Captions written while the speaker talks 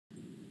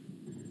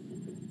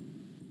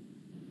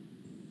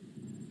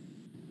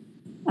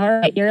All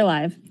right, you're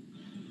live.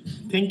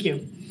 Thank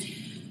you.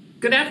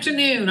 Good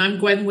afternoon. I'm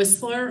Gwen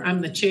Whistler.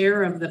 I'm the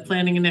chair of the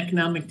Planning and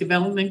Economic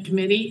Development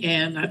Committee,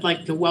 and I'd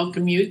like to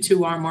welcome you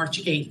to our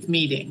March 8th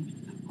meeting.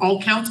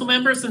 All council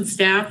members and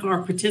staff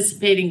are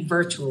participating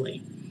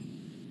virtually.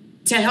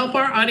 To help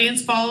our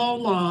audience follow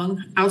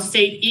along, I'll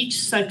state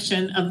each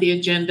section of the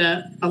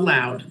agenda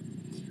aloud.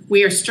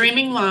 We are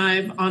streaming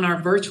live on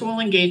our virtual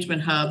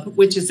engagement hub,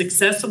 which is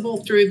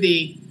accessible through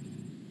the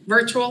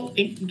virtual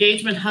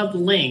engagement hub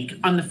link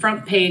on the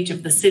front page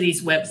of the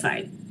city's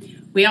website.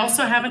 We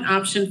also have an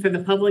option for the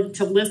public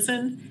to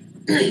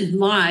listen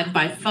live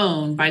by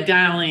phone by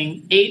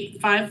dialing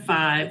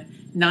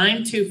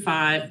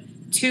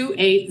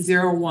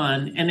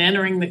 855-925-2801 and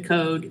entering the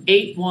code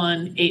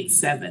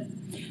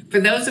 8187. For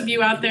those of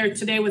you out there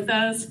today with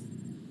us,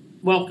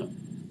 welcome.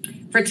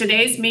 For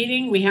today's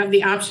meeting, we have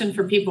the option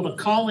for people to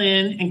call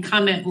in and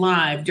comment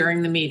live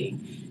during the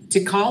meeting.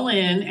 To call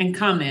in and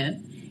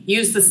comment,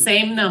 use the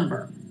same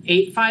number,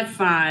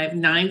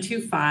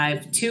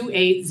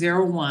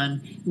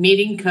 855-925-2801,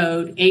 meeting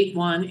code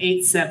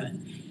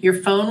 8187. Your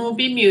phone will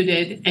be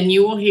muted and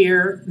you will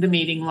hear the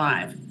meeting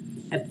live.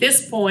 At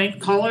this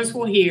point, callers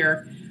will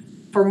hear,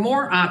 for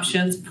more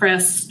options,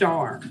 press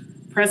star.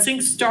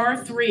 Pressing star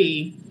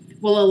 3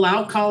 will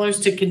allow callers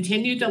to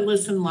continue to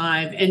listen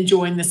live and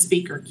join the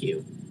speaker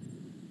queue.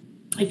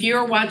 If you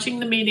are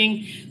watching the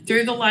meeting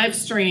through the live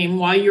stream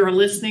while you are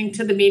listening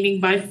to the meeting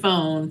by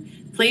phone,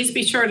 please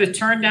be sure to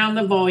turn down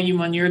the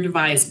volume on your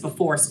device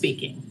before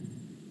speaking.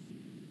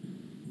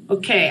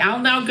 Okay, I'll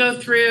now go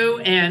through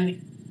and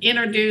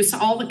introduce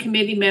all the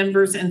committee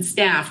members and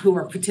staff who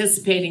are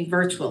participating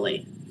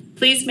virtually.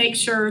 Please make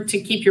sure to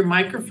keep your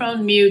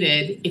microphone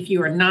muted if you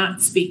are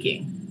not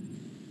speaking.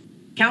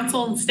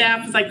 Council and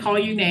staff, as I call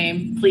your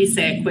name, please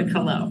say a quick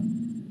hello.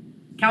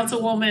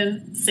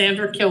 Councilwoman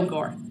Sandra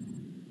Kilgore.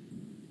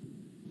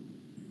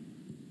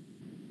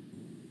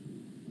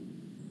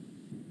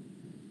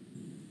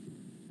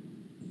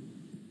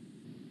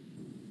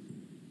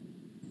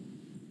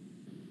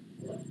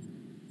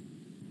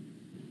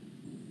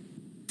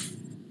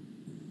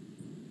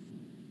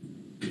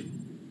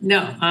 No,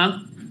 huh?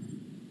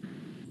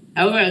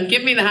 Oh, well,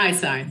 give me the high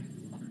sign.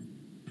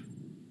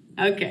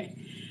 Okay.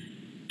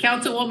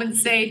 Councilwoman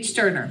Sage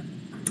Turner.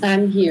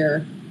 I'm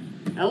here.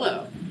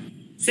 Hello.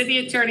 City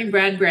Attorney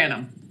Brad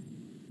Granum.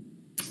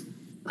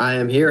 I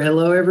am here.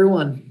 Hello,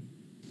 everyone.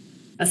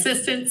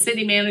 Assistant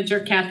City Manager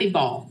Kathy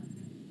Ball.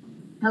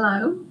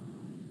 Hello.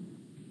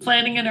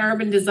 Planning and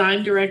Urban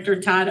Design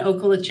Director Todd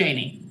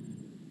Okolachaney.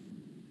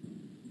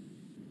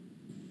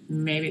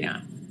 Maybe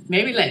not.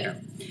 Maybe later.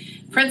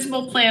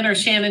 Principal Planner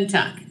Shannon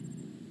Tuck.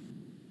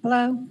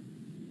 Hello.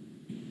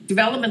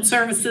 Development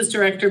Services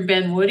Director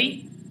Ben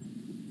Woody.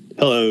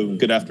 Hello.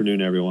 Good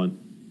afternoon, everyone.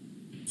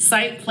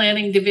 Site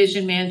Planning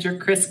Division Manager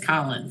Chris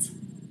Collins.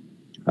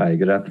 Hi,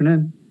 good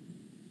afternoon.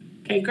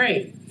 Okay,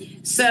 great.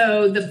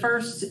 So the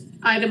first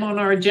item on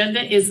our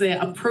agenda is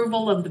the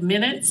approval of the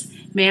minutes.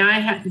 May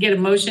I get a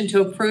motion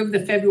to approve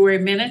the February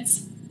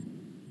minutes?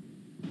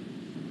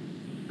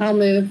 I'll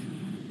move.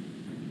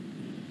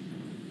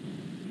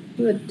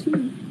 Do it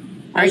too.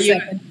 Are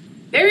you?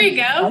 There you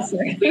go.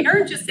 We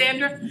heard you,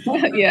 Sandra.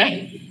 Okay.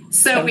 Yeah.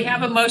 So we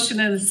have a motion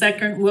and a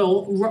second.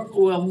 We'll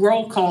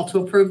roll call to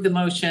approve the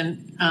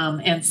motion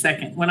and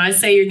second. When I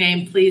say your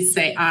name, please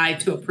say aye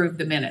to approve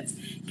the minutes.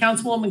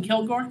 Councilwoman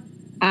Kilgore?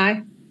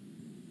 Aye.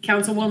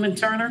 Councilwoman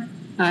Turner?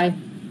 Aye.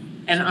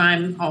 And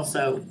I'm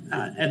also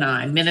an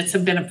aye. Minutes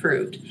have been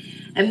approved.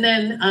 And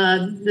then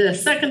the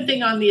second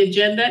thing on the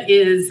agenda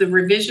is the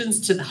revisions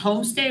to the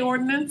homestay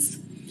ordinance.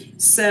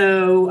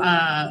 So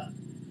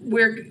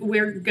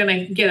we're going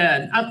to get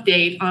an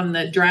update on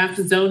the draft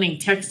zoning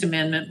text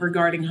amendment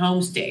regarding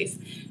homestays.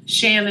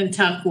 Shannon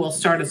Tuck will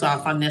start us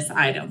off on this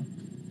item.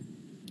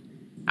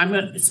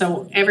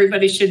 So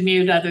everybody should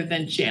mute other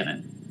than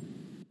Shannon.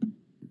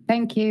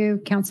 Thank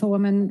you,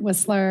 Councilwoman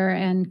Whistler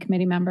and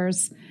committee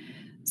members.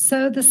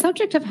 So the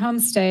subject of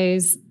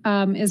homestays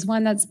is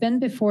one that's been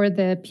before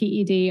the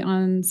PED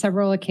on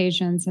several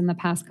occasions in the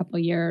past couple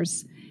of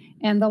years.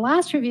 And the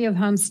last review of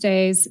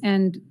homestays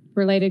and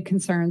related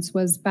concerns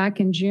was back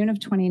in June of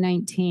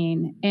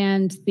 2019.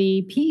 And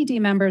the PED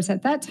members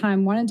at that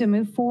time wanted to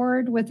move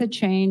forward with a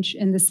change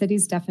in the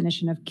city's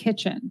definition of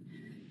kitchen.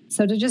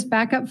 So to just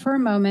back up for a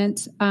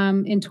moment,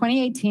 in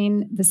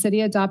 2018, the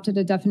city adopted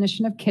a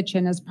definition of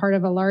kitchen as part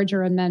of a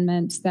larger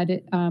amendment that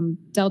it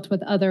dealt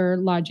with other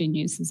lodging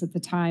uses at the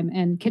time.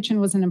 And kitchen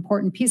was an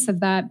important piece of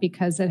that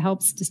because it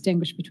helps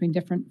distinguish between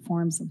different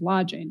forms of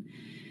lodging.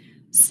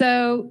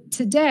 So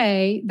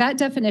today, that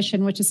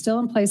definition, which is still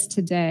in place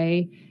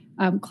today,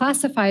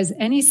 classifies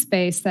any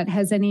space that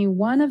has any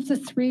one of the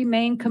three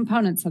main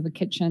components of a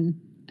kitchen.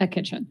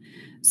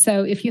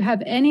 So if you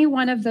have any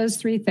one of those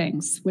three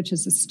things, which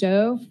is a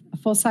stove, a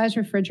full-size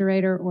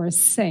refrigerator, or a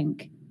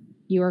sink,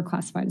 you are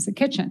classified as a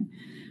kitchen.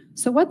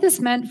 So what this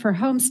meant for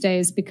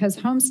homestays, because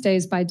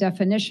homestays by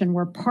definition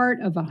were part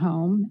of a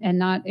home and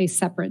not a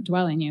separate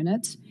dwelling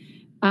unit,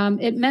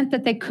 it meant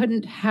that they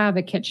couldn't have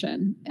a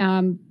kitchen.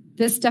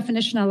 This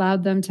definition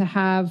allowed them to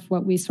have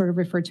what we sort of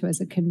refer to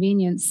as a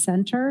convenience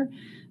center.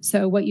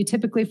 So what you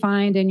typically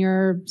find in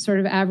your sort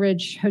of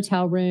average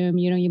hotel room,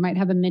 you might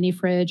have a mini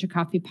fridge, a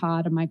coffee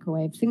pot, a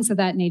microwave, things of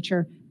that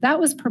nature. That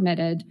was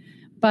permitted,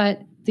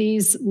 but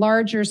these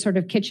larger sort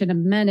of kitchen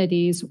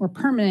amenities or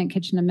permanent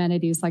kitchen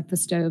amenities like the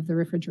stove, the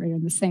refrigerator,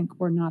 and the sink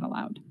were not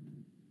allowed.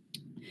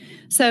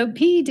 So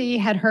PED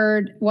had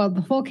heard,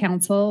 the full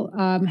council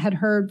had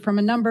heard from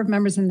a number of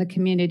members in the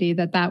community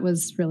that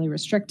was really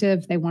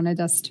restrictive. They wanted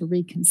us to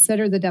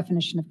reconsider the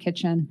definition of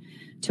kitchen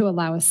to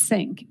allow a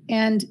sink.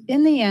 And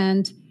in the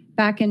end,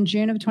 back in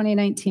June of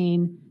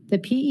 2019, the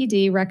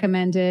PED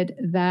recommended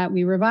that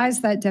we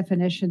revise that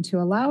definition to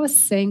allow a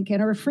sink and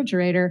a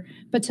refrigerator,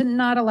 but to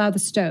not allow the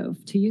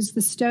stove, to use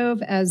the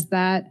stove as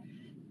that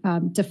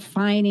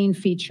defining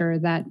feature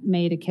that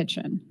made a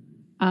kitchen.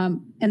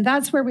 And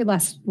that's where we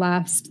last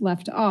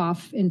left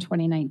off in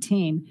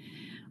 2019.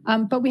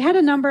 But we had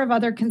a number of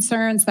other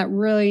concerns that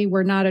really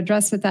were not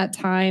addressed at that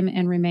time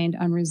and remained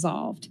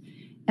unresolved.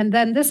 And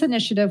then this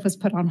initiative was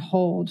put on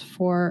hold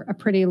for a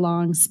pretty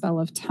long spell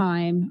of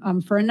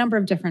time for a number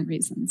of different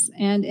reasons.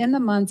 And in the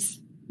months,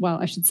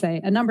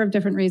 a number of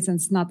different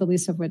reasons, not the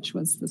least of which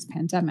was this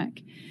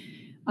pandemic.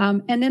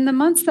 And in the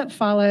months that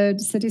followed,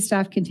 city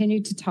staff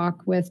continued to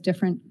talk with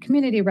different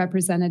community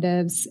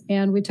representatives,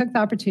 and we took the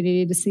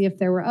opportunity to see if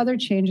there were other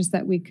changes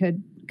that we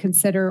could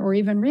consider or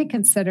even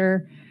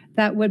reconsider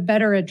that would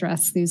better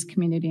address these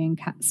community and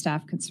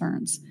staff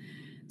concerns.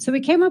 So we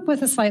came up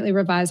with a slightly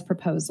revised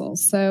proposal.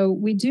 So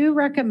we do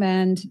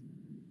recommend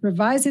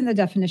revising the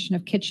definition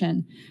of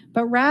kitchen,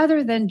 but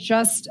rather than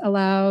just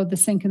allow the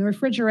sink and the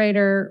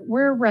refrigerator,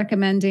 we're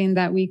recommending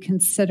that we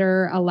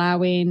consider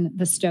allowing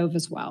the stove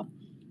as well.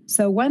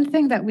 So one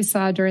thing that we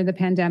saw during the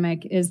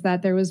pandemic is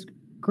that there was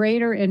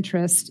greater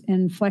interest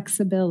in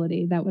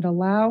flexibility that would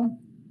allow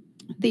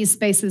these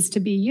spaces to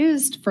be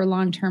used for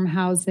long-term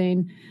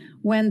housing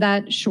when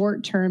that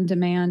short-term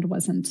demand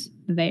wasn't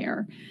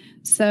there.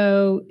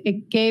 So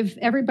it gave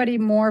everybody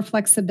more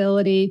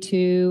flexibility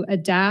to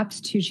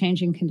adapt to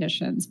changing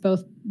conditions,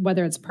 both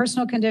whether it's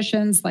personal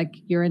conditions, like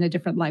you're in a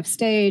different life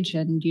stage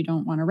and you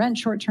don't want to rent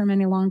short-term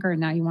any longer,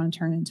 and now you want to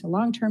turn into a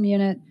long-term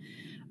unit,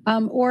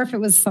 or if it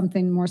was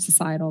something more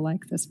societal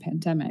like this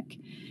pandemic.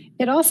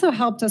 It also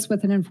helped us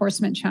with an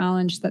enforcement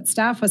challenge that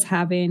staff was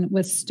having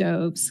with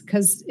stoves,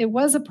 because it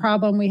was a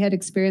problem we had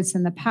experienced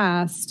in the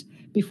past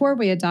before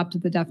we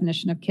adopted the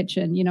definition of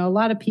kitchen. A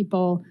lot of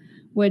people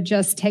would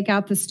just take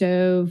out the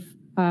stove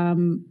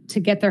to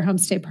get their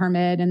homestay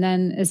permit, and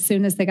then as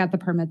soon as they got the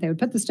permit, they would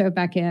put the stove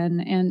back in.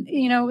 And,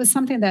 it was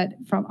something that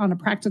on a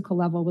practical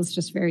level was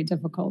just very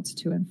difficult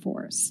to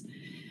enforce.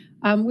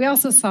 We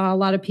also saw a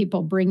lot of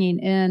people bringing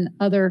in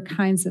other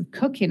kinds of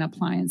cooking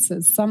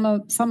appliances, some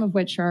of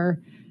which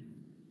are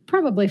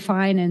probably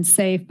fine and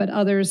safe, but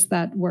others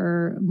that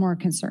were more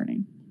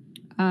concerning.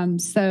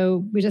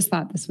 So we just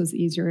thought this was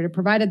easier. It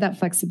provided that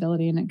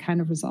flexibility, and it kind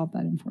of resolved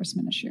that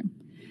enforcement issue.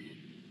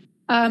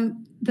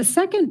 The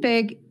second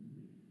big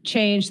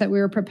change that we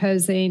were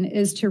proposing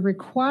is to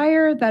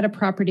require that a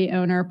property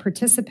owner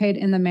participate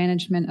in the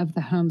management of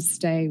the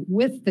homestay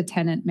with the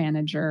tenant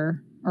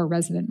manager or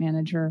resident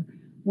manager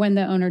when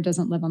the owner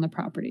doesn't live on the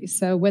property.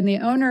 So when the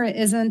owner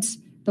isn't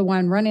the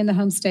one running the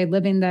homestay,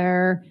 living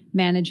there,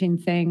 managing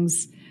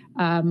things,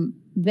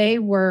 they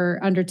were,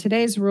 under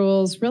today's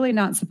rules, really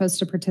not supposed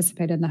to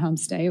participate in the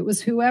homestay. It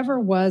was whoever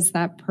was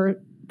that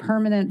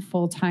permanent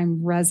full-time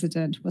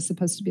resident was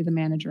supposed to be the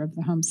manager of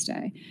the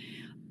homestay.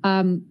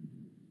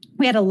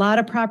 We had a lot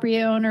of property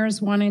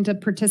owners wanting to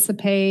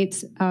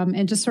participate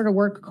and just sort of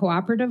work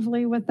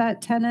cooperatively with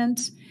that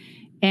tenant.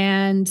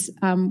 And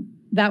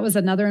that was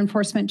another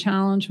enforcement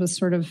challenge, was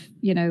sort of,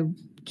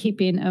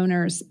 keeping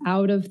owners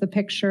out of the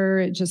picture.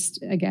 It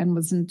just, again,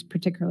 wasn't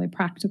particularly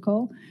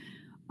practical.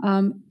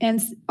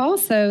 And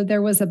also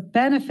there was a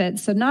benefit.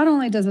 So not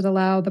only does it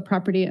allow the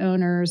property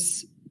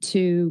owners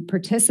to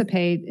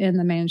participate in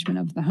the management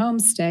of the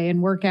homestay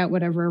and work out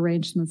whatever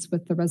arrangements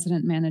with the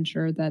resident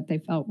manager that they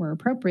felt were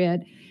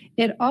appropriate,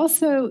 it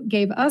also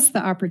gave us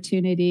the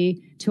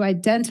opportunity to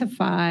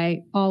identify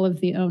all of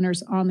the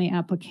owners on the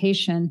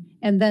application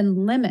and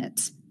then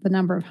limit the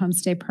number of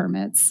homestay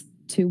permits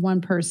to one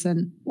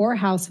person or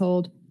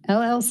household,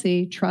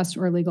 LLC, trust,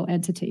 or legal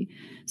entity.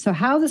 So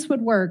how this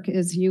would work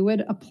is you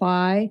would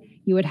apply,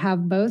 you would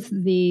have both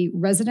the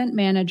resident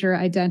manager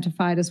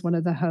identified as one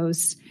of the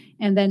hosts,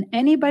 and then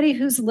anybody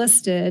who's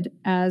listed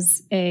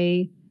as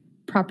a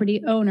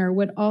property owner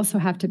would also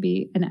have to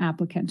be an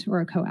applicant or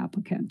a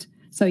co-applicant.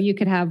 So you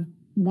could have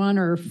one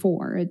or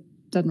four, it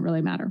doesn't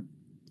really matter.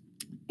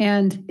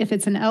 And if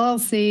it's an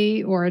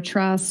LLC or a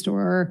trust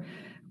or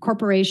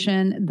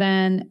corporation,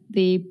 then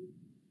the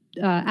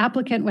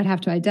applicant would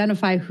have to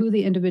identify who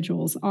the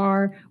individuals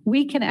are.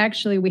 We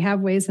have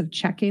ways of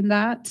checking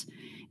that.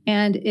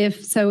 And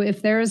if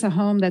there is a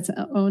home that's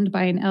owned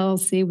by an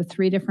LLC with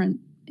three different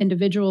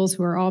individuals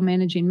who are all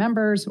managing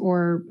members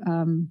or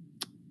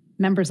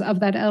members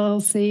of that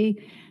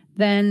LLC,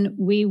 then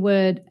we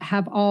would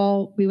have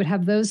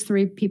those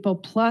three people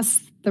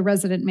plus the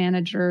resident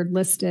manager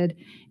listed,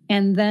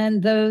 And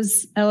then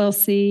those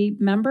LLC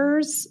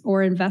members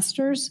or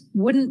investors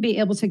wouldn't be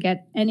able to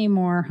get any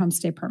more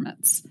homestay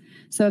permits.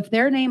 So if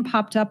their name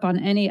popped up on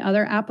any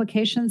other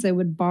applications, it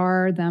would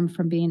bar them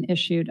from being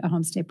issued a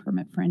homestay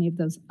permit for any of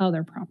those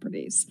other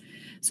properties.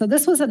 So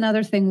this was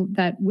another thing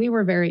that we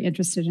were very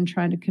interested in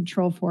trying to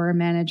control for or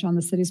manage on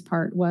the city's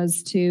part,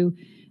 was to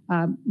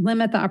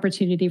limit the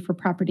opportunity for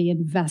property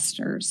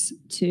investors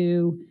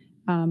to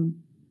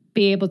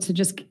be able to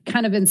just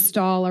kind of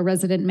install a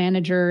resident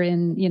manager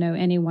in,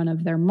 any one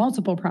of their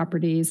multiple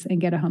properties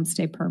and get a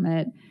homestay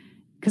permit.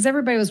 Because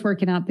everybody was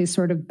working out these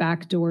sort of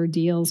backdoor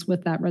deals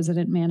with that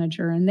resident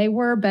manager, and they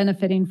were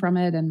benefiting from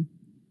it. And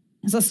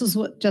so this was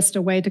just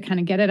a way to kind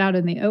of get it out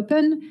in the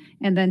open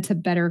and then to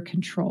better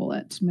control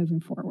it moving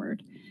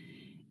forward.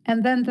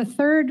 And then the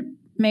third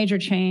major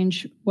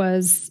change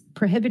was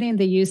prohibiting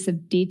the use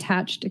of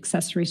detached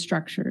accessory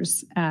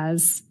structures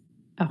as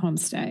a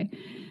homestay.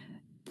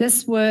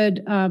 This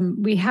would,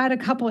 we had a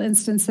couple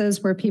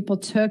instances where people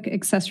took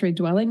accessory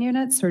dwelling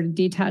units, sort of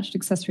detached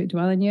accessory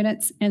dwelling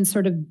units, and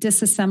sort of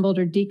disassembled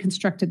or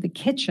deconstructed the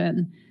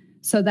kitchen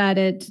so that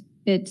it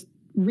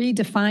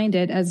redefined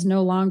it as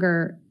no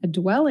longer a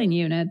dwelling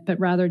unit, but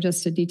rather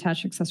just a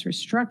detached accessory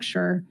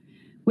structure,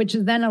 which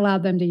then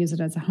allowed them to use it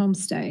as a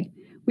homestay.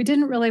 We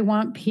didn't really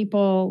want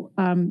people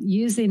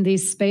using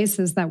these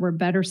spaces that were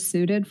better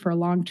suited for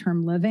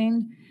long-term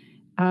living,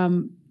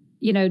 to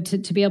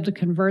be able to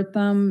convert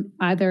them,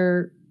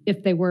 either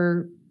if they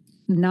were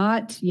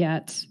not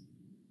yet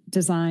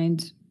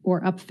designed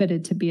or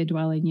upfitted to be a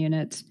dwelling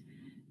unit.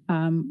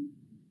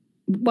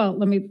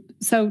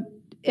 So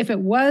if it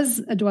was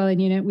a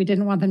dwelling unit, we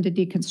didn't want them to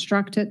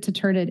deconstruct it to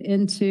turn it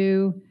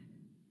into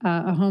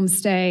a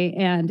homestay.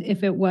 And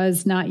if it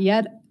was not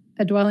yet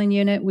a dwelling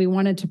unit, we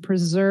wanted to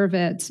preserve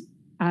it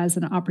as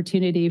an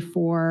opportunity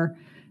for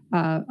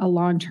a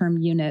long-term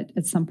unit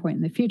at some point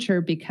in the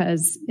future,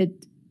 because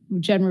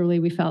generally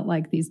we felt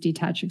like these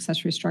detached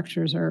accessory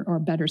structures are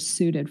better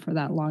suited for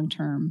that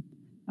long-term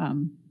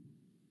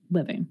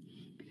living.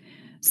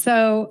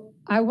 So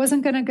I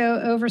wasn't going to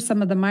go over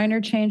some of the minor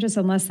changes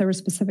unless there were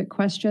specific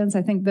questions.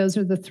 I think those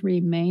are the three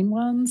main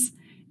ones,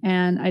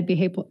 and I'd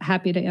be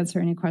happy to answer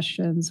any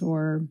questions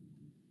or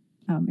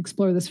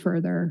explore this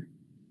further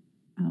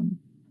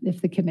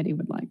if the committee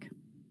would like.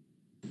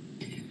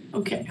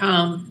 Okay.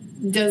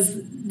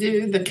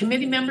 Do the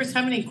committee members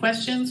have any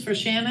questions for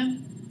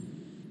Shannon?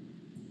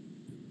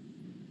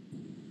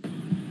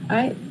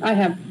 I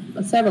have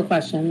several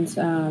questions.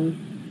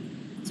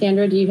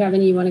 Sandra, do you have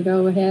any you want to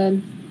go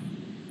ahead?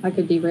 I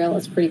could derail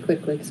us pretty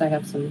quickly because I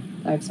have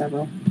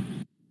several.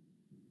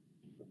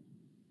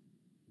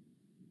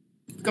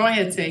 Go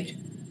ahead, Sage.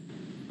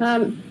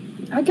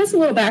 I guess a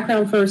little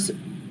background first.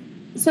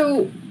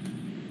 So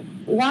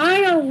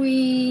where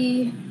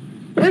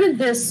did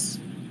this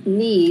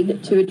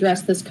need to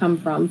address this come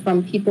from?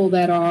 From people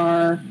that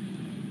are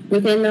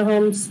within the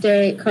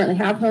homestay, currently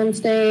have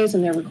homestays,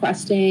 and they're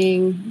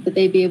requesting that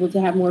they be able to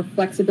have more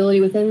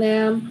flexibility within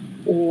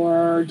them?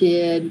 Or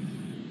did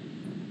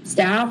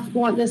staff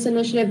want this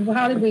initiative?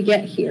 How did we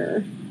get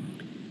here?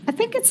 I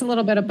think it's a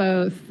little bit of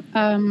both.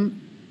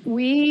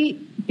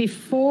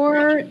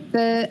 Before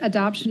the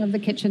adoption of the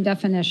kitchen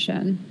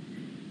definition,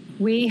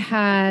 we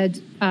had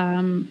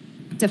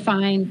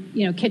defined,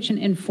 kitchen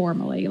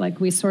informally, like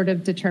we sort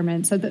of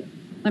determined.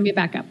 Let me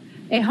back up.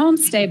 A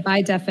homestay,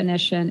 by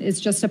definition,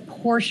 is just a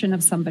portion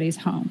of somebody's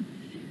home.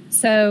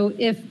 So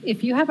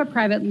if you have a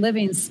private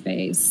living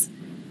space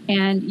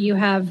and you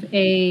have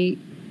a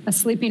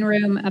sleeping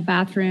room, a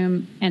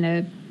bathroom, and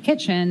a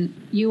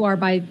kitchen, you are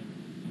by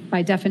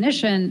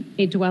definition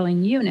a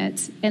dwelling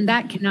unit, and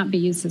that cannot be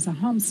used as a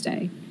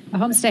homestay. A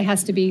homestay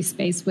has to be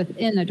space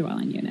within a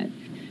dwelling unit.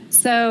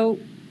 So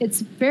it's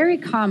very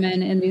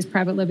common in these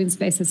private living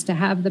spaces to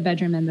have the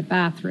bedroom and the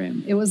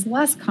bathroom. It was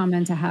less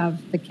common to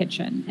have the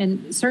kitchen.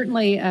 And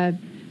certainly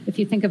if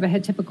you think of a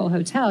typical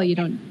hotel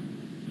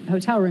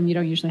room, you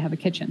don't usually have a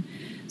kitchen.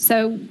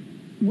 So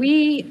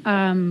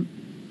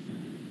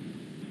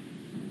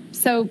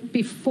so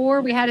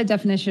before we had a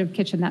definition of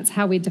kitchen, that's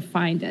how we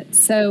defined it.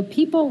 So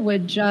people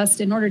would just,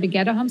 in order to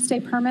get a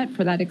homestay permit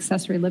for that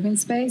accessory living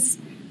space,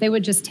 they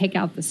would just take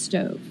out the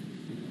stove,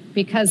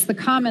 because the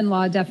common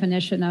law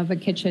definition of a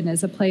kitchen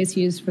is a place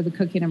used for the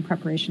cooking and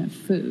preparation of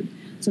food.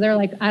 So they're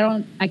like,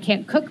 I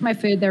can't cook my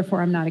food,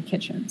 therefore I'm not a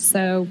kitchen.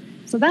 So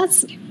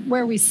that's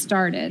where we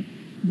started.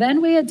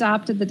 Then we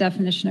adopted the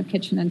definition of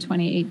kitchen in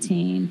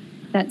 2018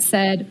 that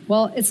said,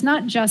 well, it's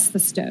not just the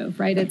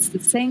stove, right? It's the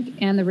sink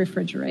and the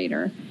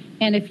refrigerator.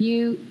 And if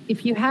you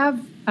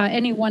have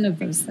any one of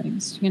those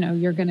things,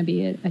 you're going to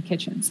be a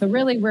kitchen. So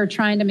really, we're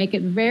trying to make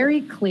it very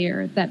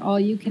clear that all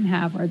you can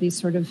have are these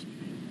sort of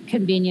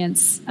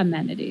convenience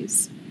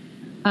amenities.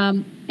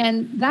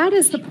 And that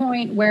is the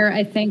point where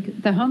I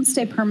think the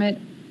homestay permit,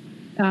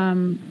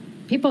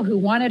 people who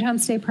wanted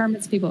homestay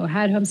permits, people who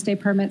had homestay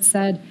permits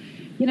said,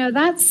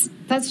 that's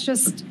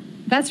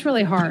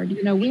really hard.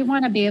 We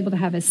want to be able to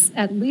have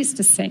at least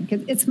a sink.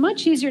 It's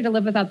much easier to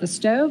live without the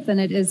stove than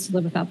it is to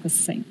live without the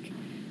sink,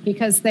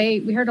 because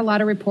we heard a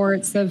lot of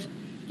reports of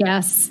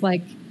guests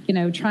like,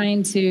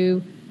 trying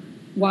to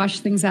wash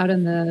things out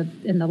in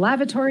the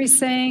lavatory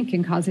sink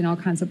and causing all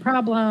kinds of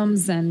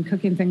problems, and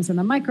cooking things in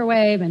the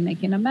microwave and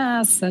making a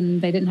mess,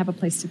 and they didn't have a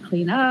place to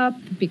clean up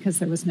because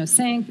there was no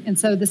sink. And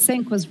so the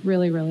sink was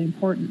really, really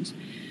important.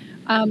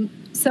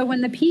 So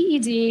when the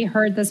PED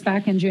heard this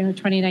back in June of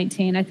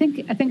 2019, I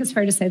think it's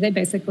fair to say they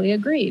basically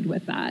agreed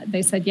with that.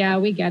 They said, yeah,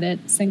 we get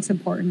it. Sink's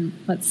important.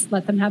 Let's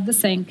let them have the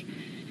sink.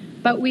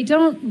 But we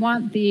don't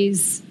want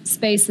these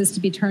spaces to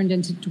be turned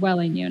into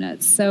dwelling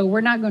units. So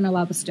we're not going to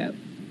allow the stove.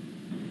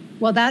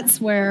 Well, that's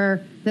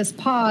where this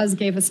pause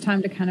gave us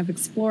time to kind of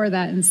explore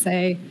that and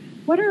say,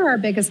 what are our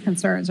biggest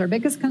concerns? Our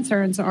biggest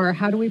concerns are,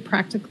 how do we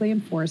practically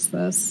enforce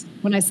this?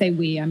 When I say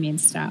we, I mean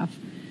staff.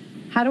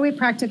 How do we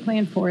practically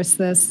enforce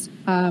this?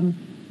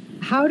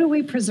 How do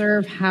we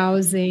preserve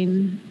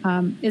housing?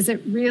 Is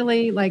it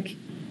really like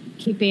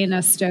keeping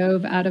a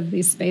stove out of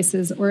these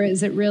spaces, or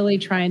is it really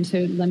trying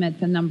to limit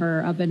the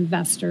number of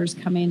investors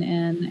coming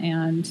in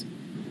and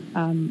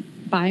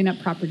buying up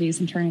properties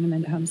and turning them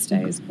into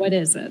homestays? What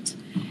is it?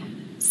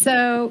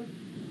 So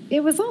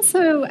it was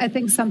also, I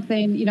think,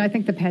 something, I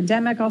think the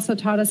pandemic also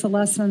taught us a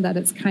lesson that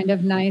it's kind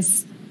of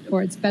nice,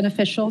 or it's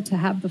beneficial to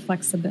have the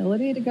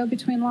flexibility to go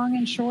between long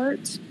and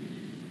short.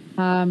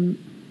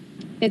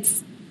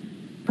 It's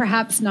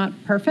perhaps not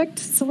perfect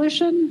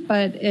solution,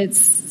 but it's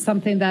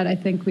something that I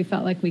think we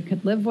felt like we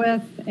could live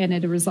with, and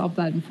it resolved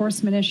that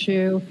enforcement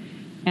issue.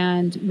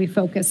 And we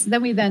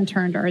then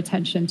turned our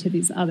attention to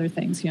these other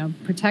things,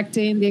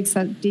 protecting the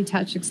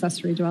detached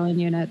accessory dwelling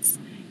units,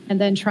 and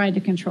then trying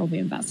to control the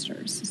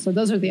investors. So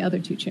those are the other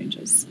two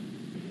changes.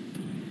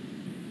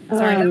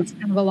 Sorry, that was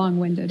kind of a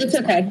long-winded. It's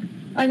okay.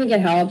 I think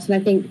it helps. And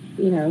I think,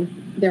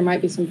 there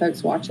might be some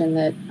folks watching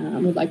that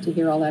would like to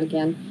hear all that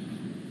again.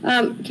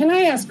 Can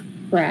I ask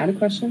Brad a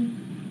question?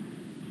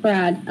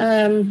 Brad,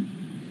 in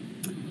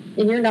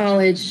your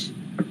knowledge,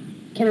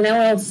 can an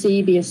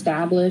LLC be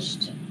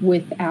established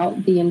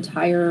without the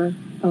entire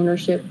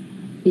ownership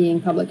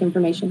being public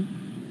information?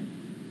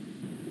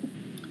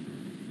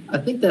 I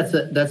think that's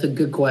a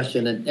good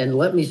question. And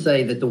let me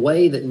say that the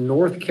way that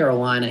North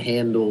Carolina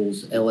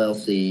handles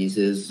LLCs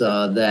is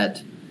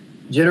that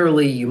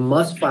generally you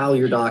must file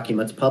your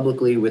documents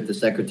publicly with the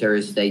Secretary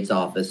of State's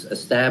office,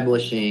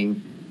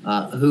 establishing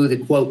who the,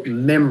 quote,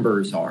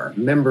 members are.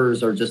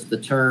 Members are just the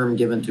term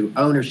given to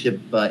ownership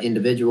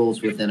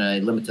individuals within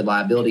a limited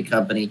liability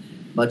company,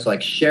 much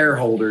like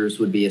shareholders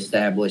would be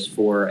established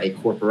for a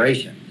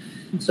corporation.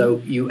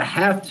 So you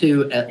have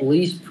to at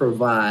least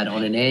provide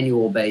on an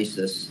annual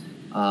basis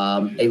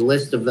a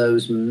list of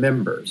those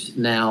members.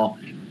 Now,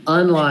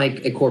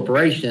 unlike a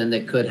corporation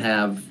that could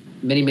have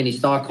many, many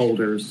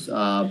stockholders,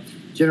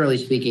 generally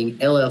speaking,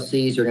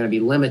 LLCs are going to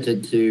be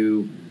limited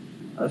to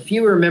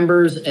fewer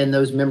members, and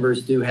those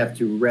members do have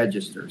to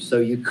register. So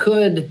you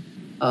could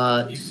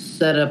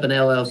set up an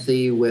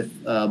LLC with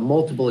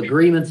multiple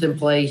agreements in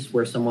place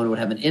where someone would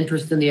have an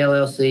interest in the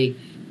LLC,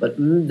 but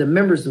the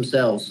members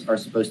themselves are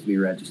supposed to be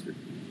registered.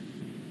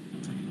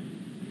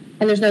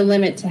 And there's no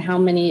limit to how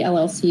many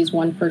LLCs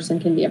one person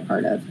can be a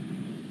part of?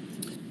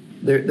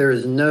 There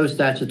is no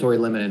statutory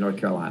limit in North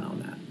Carolina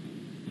on that.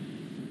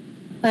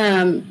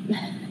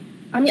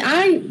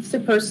 So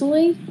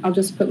personally, I'll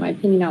just put my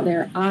opinion out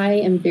there. I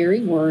am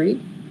very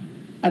worried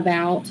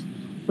about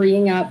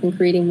freeing up and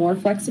creating more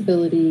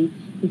flexibility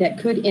that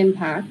could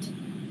impact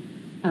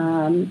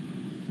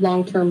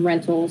long-term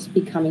rentals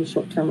becoming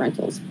short-term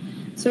rentals.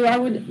 So I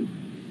would,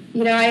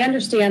 I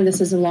understand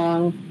this is a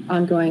long,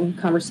 ongoing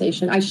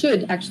conversation. I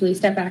should actually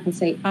step back and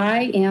say,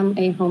 I am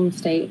a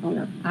homestay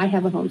owner. I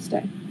have a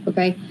homestay,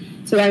 okay?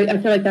 So I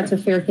feel like that's a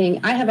fair thing.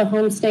 I have a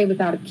homestay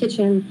without a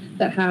kitchen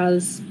that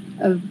has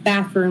a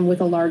bathroom with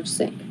a large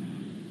sink.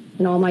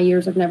 In all my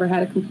years, I've never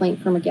had a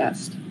complaint from a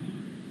guest.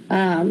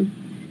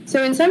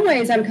 So in some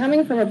ways, I'm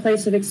coming from a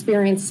place of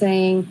experience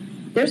saying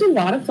there's a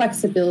lot of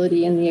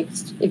flexibility in the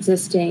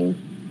existing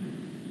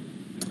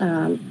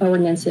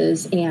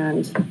ordinances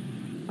and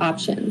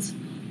options.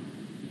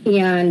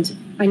 And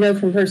I know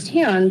from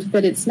firsthand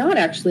that it's not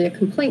actually a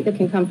complaint that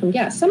can come from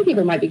guests. Some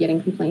people might be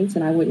getting complaints,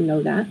 and I wouldn't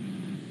know that.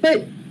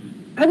 But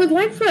I would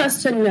like for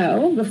us to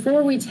know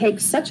before we take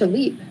such a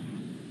leap,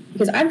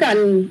 because I've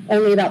gotten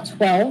only about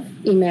 12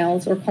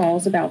 emails or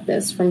calls about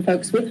this from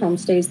folks with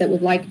homestays that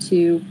would like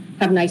to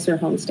have nicer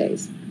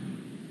homestays.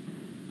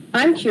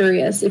 I'm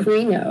curious if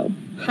we know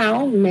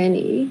how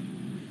many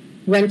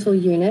rental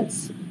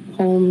units,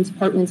 homes,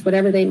 apartments,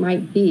 whatever they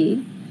might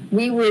be,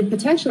 we would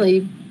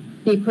potentially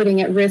be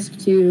putting at risk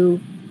to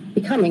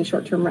becoming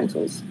short-term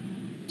rentals.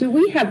 Do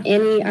we have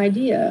any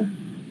idea?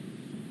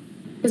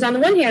 Because on the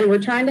one hand, we're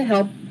trying to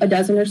help a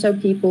dozen or so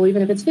people,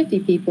 even if it's 50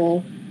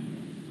 people,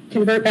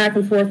 convert back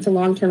and forth to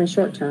long-term and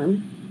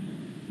short-term.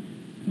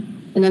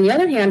 And on the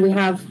other hand, we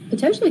have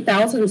potentially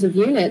thousands of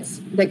units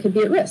that could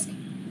be at risk.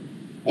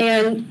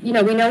 And, we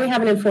know we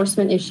have an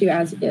enforcement issue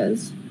as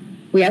is.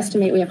 We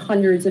estimate we have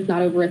hundreds, if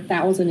not over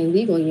 1,000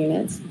 illegal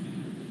units.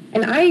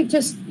 And I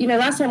just,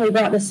 last time we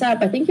brought this up,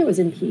 I think it was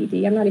in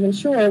PED, I'm not even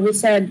sure, we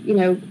said,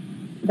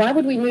 why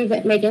would we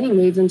make any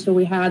moves until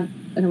we had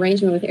an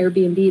arrangement with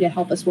Airbnb to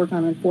help us work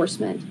on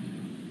enforcement?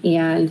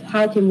 And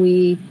how can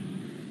we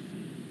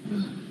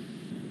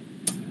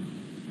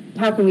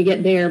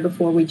get there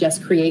before we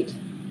just create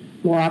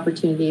more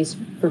opportunities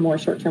for more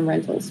short-term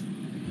rentals?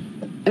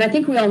 And I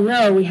think we all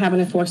know we have an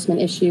enforcement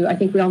issue. I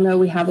think we all know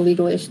we have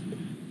illegal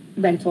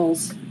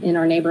rentals in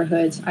our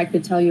neighborhoods. I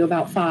could tell you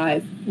about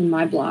 5 in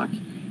my block.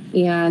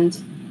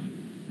 And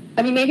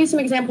I mean, maybe some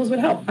examples would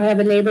help. I have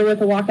a neighbor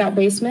with a walkout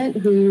basement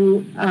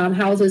who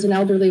houses an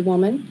elderly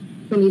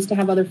woman who needs to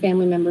have other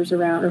family members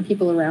around or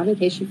people around in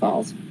case she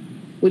falls.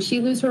 Would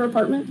she lose her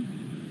apartment?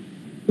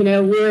 You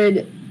know,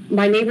 would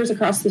my neighbors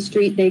across the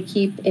street, they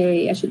keep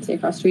a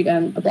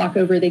block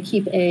over, they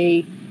keep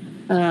a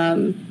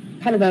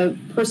kind of a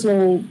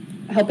personal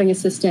helping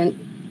assistant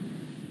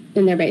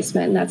in their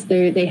basement. And that's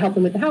they help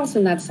them with the house,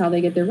 and that's how they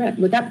get their rent.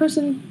 Would that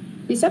person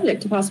be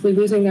subject to possibly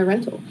losing their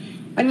rental?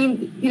 I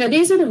mean, you know,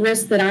 these are the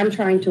risks that I'm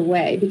trying to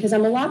weigh, because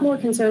I'm a lot more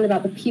concerned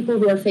about the people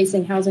who are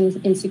facing housing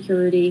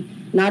insecurity,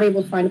 not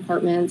able to find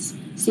apartments,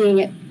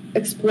 seeing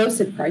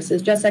explosive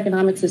prices. Just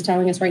Economics is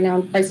telling us right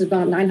now prices have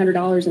gone up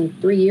 $900 in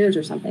 3 years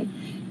or something.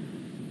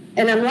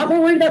 And I'm a lot more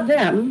worried about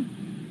them.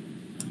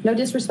 No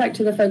disrespect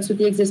to the folks with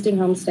the existing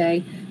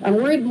homestay. I'm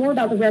worried more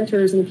about the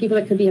renters and the people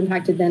that could be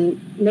impacted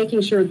than making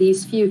sure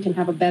these few can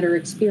have a better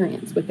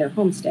experience with their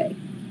homestay.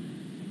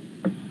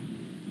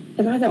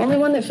 Am I the only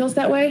one that feels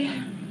that way?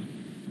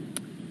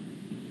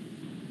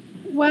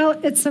 Well,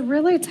 it's a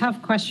really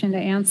tough question to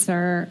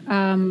answer.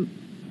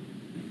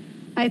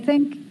 I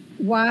think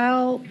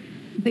while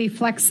the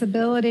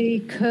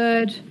flexibility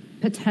could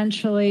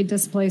potentially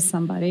displace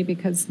somebody,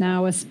 because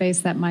now a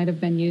space that might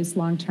have been used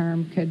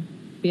long-term could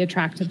be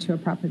attractive to a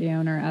property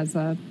owner as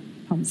a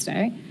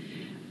homestay,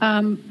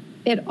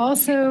 it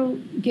also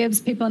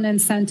gives people an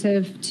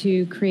incentive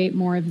to create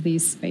more of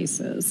these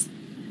spaces.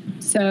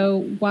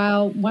 So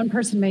while one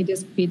person may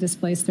just be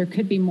displaced, there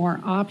could be more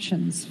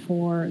options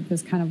for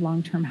this kind of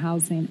long-term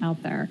housing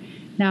out there.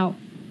 Now,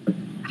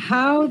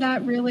 how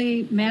that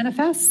really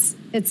manifests,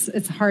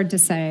 it's hard to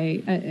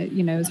say.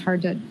 You know, it's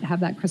hard to have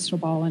that crystal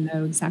ball and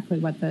know exactly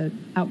what the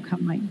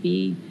outcome might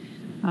be.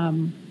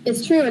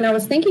 It's true. And I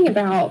was thinking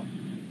about,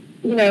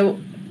 you know,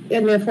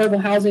 in the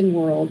affordable housing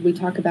world, we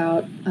talk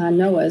about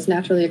NOAHs,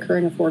 naturally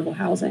occurring affordable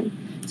housing.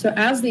 So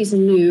as these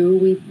new,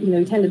 we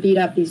tend to beat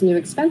up these new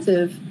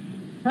expensive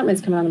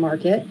apartments come on the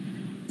market,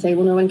 say,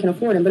 well, no one can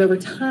afford them. But over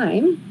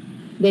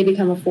time, they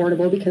become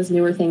affordable because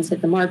newer things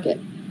hit the market.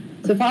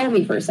 So follow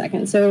me for a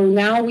second. So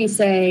now we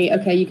say,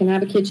 okay, you can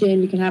have a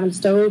kitchen, you can have a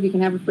stove, you can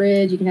have a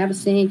fridge, you can have a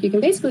sink, you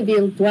can basically be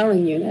a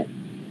dwelling unit.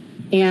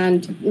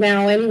 And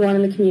now anyone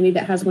in the community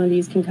that has one of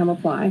these can come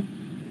apply.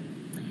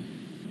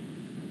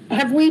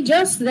 Have we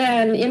just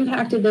then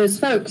impacted those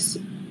folks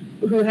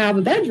who have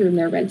a bedroom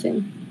they're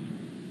renting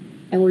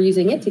and we're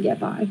using it to get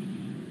by?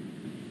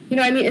 You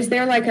know, I mean, is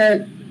there like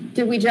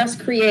did we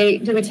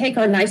take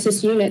our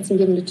nicest units and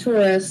give them to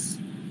tourists,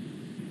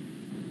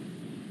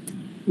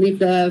 leave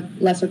the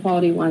lesser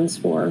quality ones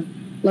for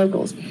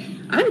locals?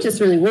 I'm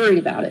just really worried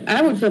about it.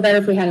 I would feel better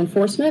if we had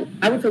enforcement.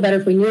 I would feel better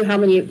if we knew how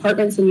many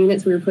apartments and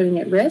units we were putting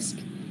at risk.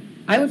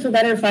 I would feel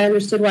better if I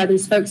understood why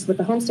these folks with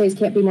the homestays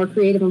can't be more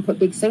creative and put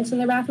big sinks in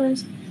their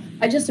bathrooms.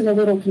 I just am a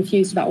little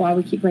confused about why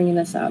we keep bringing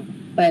this up.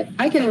 But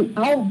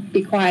I'll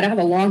be quiet. I have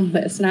a long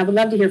list, and I would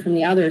love to hear from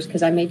the others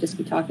because I may just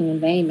be talking in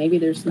vain. Maybe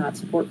there's not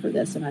support for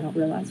this, and I don't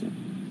realize it.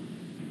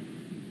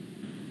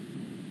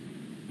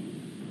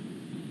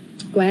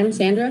 Gwen,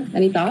 Sandra,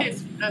 any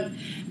thoughts?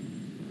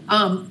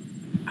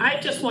 I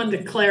just wanted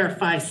to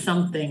clarify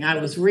something. I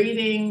was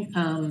reading,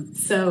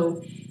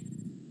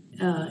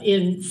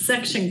 in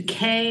section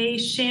K,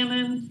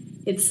 Shannon,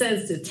 it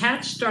says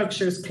detached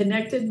structures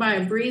connected by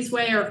a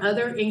breezeway or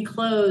other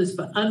enclosed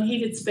but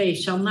unheated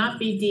space shall not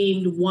be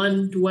deemed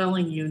one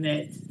dwelling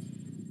unit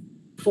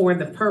for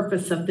the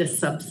purpose of this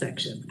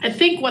subsection. I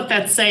think what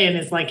that's saying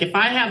is, like, if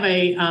I have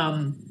a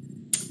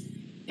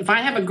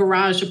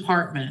garage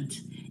apartment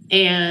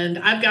and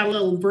I've got a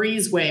little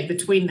breezeway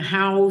between the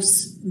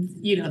house,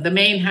 you know, the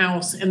main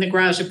house and the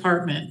garage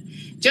apartment,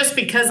 just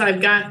because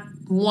I've got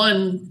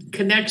one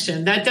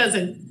connection, that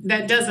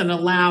doesn't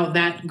allow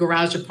that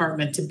garage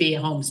apartment to be a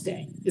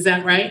homestay. Is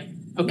that right?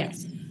 Okay.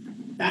 Yes.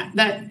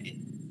 That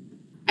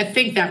I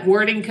think that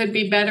wording could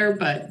be better,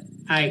 but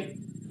I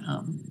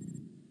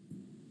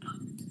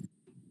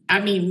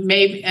mean,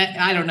 maybe,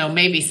 I don't know,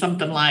 maybe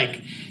something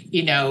like,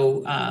 you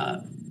know,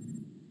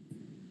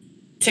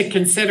 to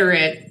consider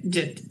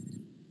it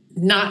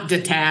not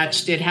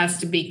detached, it has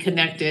to be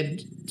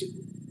connected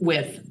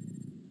with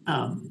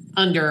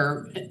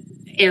under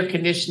air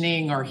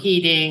conditioning or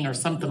heating or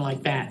something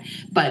like that.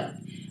 But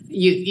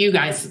you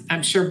guys,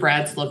 I'm sure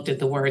Brad's looked at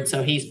the word,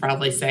 so he's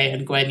probably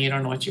saying, Gwen, you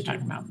don't know what you're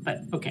talking about,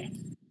 but okay.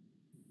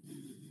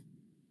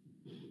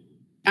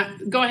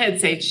 Go ahead,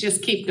 Sage,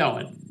 just keep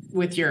going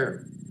with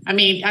your, I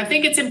mean, I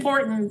think it's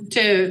important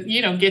to,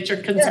 you know, get your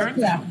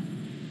concerns out.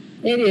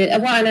 It is.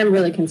 Well, and I'm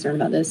really concerned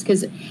about this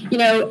because, you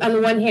know, on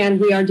the one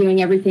hand, we are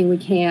doing everything we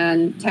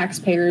can.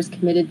 Taxpayers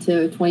committed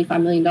to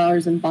 $25 million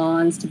in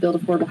bonds to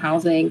build affordable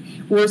housing.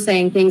 We're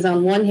saying things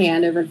on one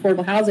hand over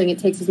affordable housing. It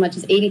takes as much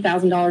as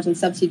 $80,000 in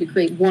subsidy to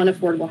create one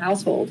affordable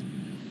household.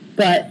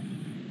 but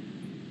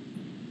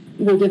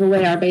we'll give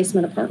away our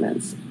basement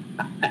apartments.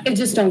 I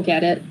just don't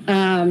get it.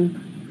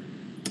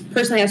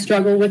 Personally, I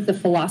struggle with the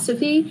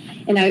philosophy,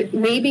 and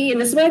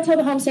and this is what I tell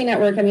the Homestay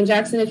Network. I mean,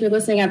 Jackson, if you're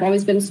listening, I've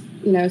always been,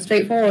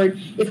 straightforward.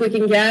 If we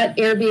can get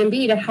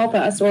Airbnb to help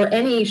us, or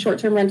any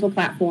short-term rental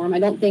platform, I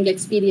don't think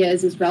Expedia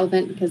is as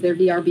relevant because they're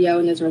VRBO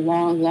and those are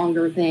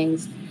longer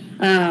things.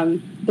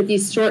 But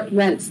these short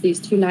rents, these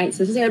 2 nights,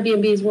 this is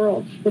Airbnb's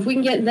world. If we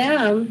can get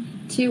them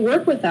to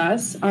work with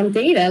us on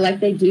data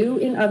like they do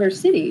in other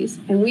cities,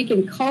 and we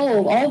can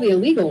cull all the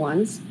illegal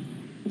ones.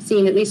 I've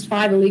seen at least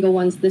 5 illegal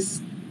ones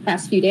this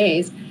past few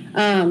days.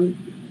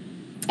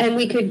 And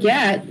we could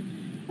get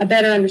a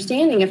better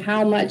understanding of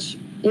how much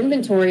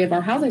inventory of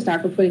our housing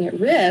stock we're putting at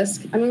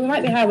risk. I mean, we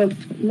might have a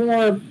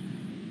more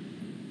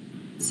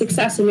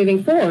success in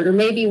moving forward, or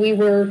maybe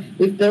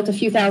we've built a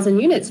few thousand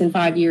units in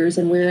 5 years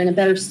and we're in a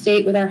better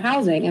state with our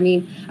housing. I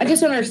mean, I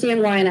just don't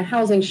understand why in a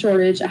housing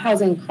shortage, a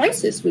housing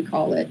crisis, we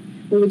call it,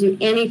 we would do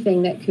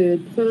anything that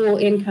could pull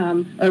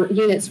income or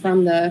units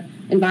from the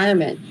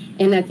environment.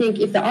 And I think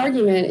if the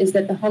argument is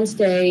that the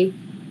homestay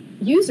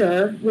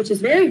user, which is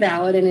very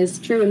valid and is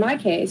true in my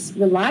case,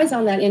 relies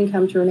on that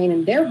income to remain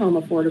in their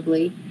home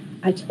affordably,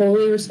 I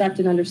totally respect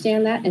and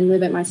understand that and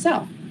live it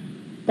myself.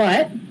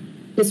 But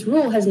this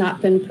rule has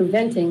not been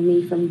preventing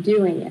me from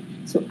doing it.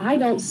 So I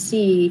don't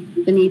see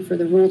the need for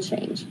the rule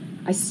change.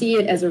 I see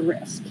it as a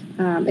risk.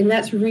 And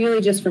that's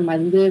really just from my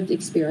lived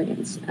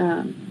experience.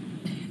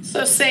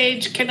 So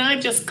Sage, can I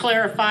just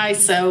clarify?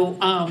 So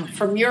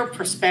from your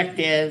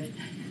perspective,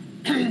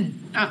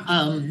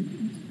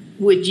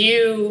 would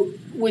you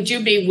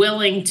be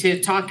willing to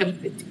talk?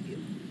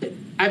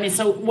 I mean,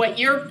 so what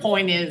your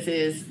point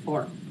is,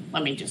 or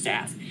let me just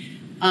ask,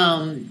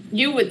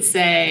 you would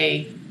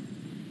say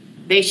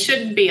they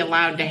shouldn't be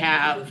allowed to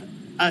have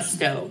a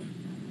stove.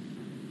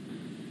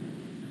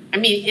 I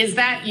mean, is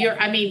that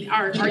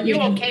are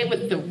you okay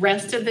with the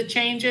rest of the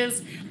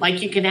changes?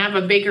 Like you can have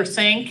a bigger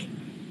sink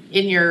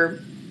in your,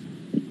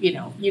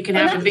 you can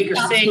have a bigger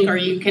sink, or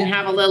you can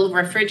have a little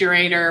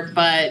refrigerator,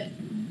 but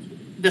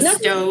the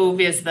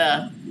stove is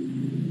the...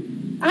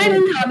 I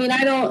don't know. I mean,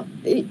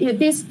 at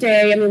this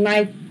day,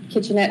 my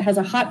kitchenette has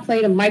a hot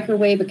plate, a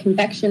microwave, a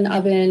convection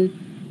oven.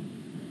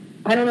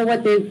 I don't know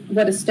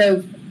what a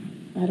stove,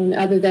 I don't know,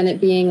 other than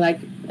it being like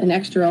an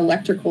extra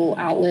electrical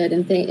outlet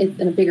and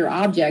a bigger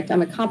object.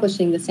 I'm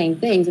accomplishing the same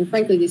things. And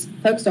frankly, these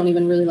folks don't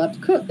even really love to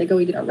cook. They go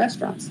eat at our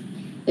restaurants.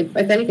 If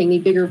anything,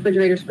 need bigger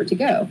refrigerators for to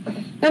go.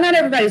 Now, not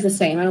everybody's the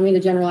same. I don't mean to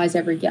generalize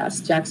every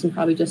guest. Jackson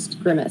probably just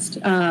grimaced.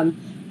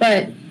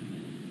 But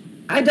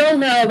I don't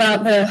know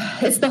about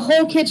it's the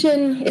whole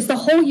kitchen, it's the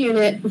whole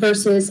unit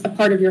versus a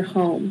part of your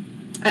home.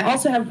 I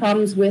also have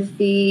problems with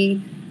the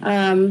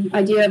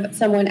idea of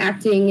someone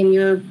acting in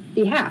your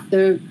behalf,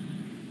 the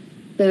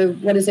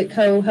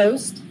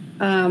co-host.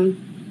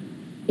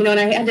 And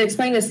I had to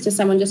explain this to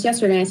someone just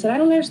yesterday. And I said, I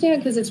don't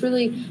understand, because it's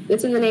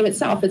in the name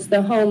itself. It's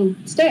the home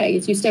stay.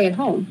 It's you stay at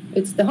home.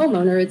 It's the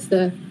homeowner. It's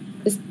the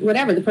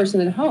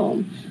person at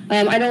home.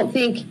 I don't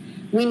think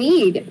we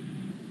need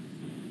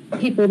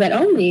people that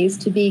own these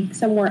to be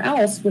somewhere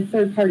else with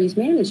third parties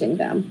managing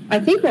them. I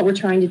think what we're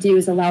trying to do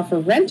is allow for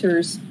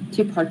renters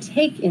to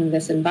partake in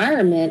this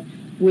environment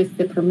with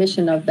the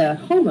permission of the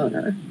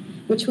homeowner,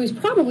 which we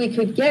probably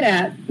could get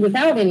at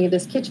without any of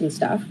this kitchen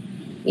stuff.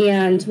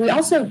 And we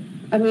also,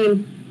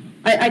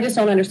 I just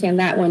don't understand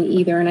that one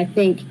either. And I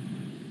think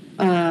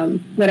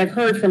what I've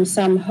heard from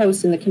some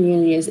hosts in the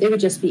community is it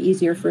would just be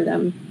easier for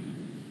them.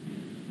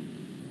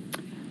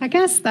 I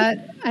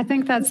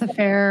think that's a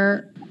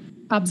fair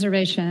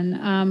observation.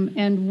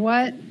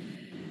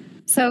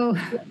 So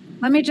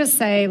let me just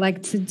say,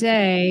 like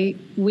today,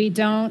 we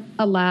don't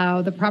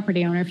allow the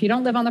property owner, if you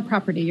don't live on the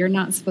property, you're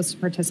not supposed to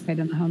participate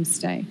in the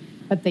homestay,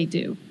 but they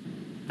do.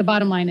 The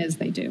bottom line is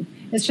they do.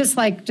 It's just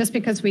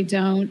because we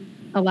don't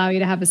allow you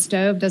to have a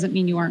stove doesn't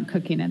mean you aren't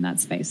cooking in that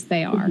space.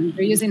 They are. Mm-hmm.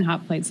 They're using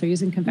hot plates. They're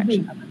using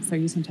convection ovens. They're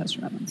using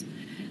toaster ovens.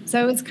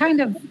 So it's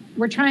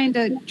we're trying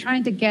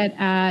to get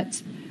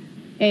at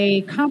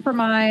a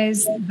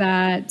compromise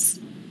that,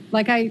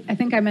 like I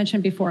think I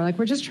mentioned before, like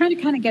we're just trying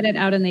to kind of get it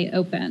out in the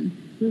open.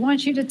 We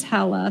want you to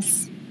tell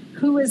us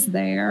who is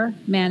there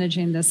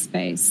managing this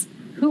space,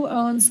 who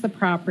owns the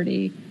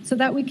property, so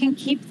that we can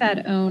keep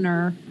that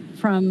owner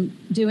from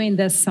doing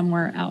this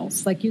somewhere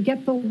else. Like you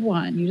just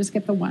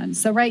get the one.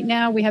 So right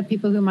now we have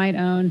people who might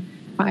own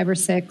 5 or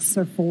 6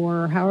 or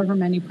 4, or however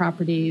many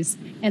properties,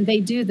 and they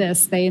do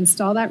this. They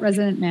install that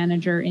resident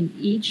manager in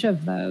each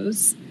of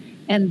those,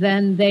 and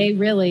then they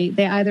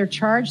either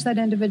charge that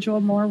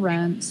individual more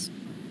rent,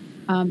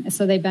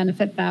 so they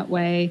benefit that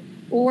way,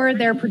 or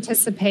they're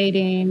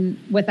participating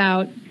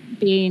without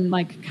being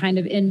like kind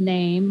of in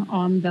name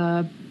on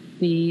the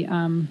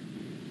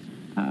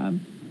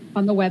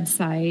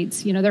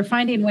website. They're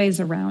finding ways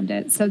around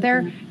it. So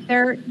they're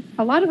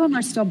a lot of them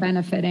are still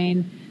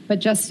benefiting, but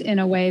just in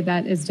a way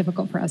that is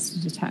difficult for us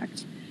to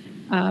detect.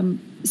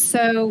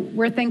 So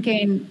we're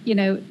thinking,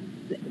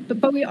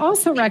 but we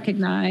also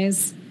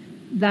recognize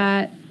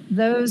that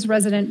those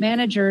resident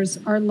managers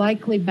are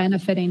likely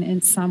benefiting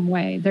in some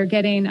way. They're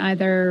getting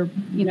either,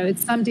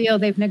 it's some deal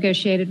they've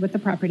negotiated with the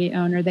property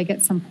owner. They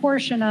get some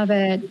portion of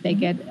it. They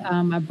get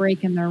a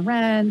break in their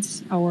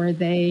rent, or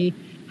they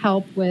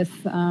help with,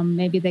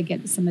 maybe they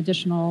get some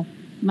additional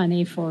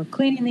money for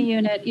cleaning the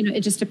unit.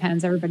 It just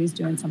depends. Everybody's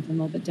doing something a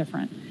little bit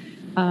different.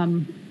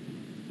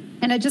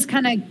 And it just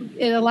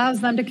it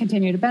allows them to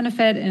continue to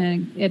benefit,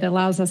 and it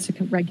allows us to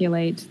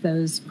regulate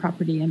those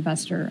property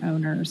investor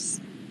owners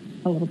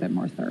a little bit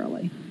more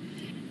thoroughly.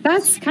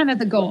 That's kind of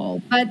the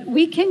goal, but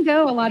we can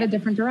go a lot of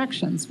different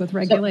directions with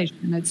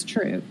regulation. It's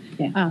true.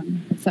 Yeah.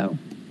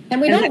 And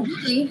we don't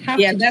really have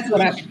to. That's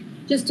what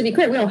just to be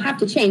clear, we don't have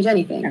to change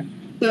anything.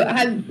 Yeah. So,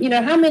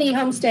 how many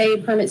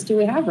homestay permits do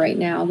we have right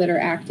now that are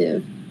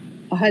active?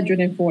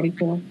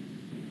 144.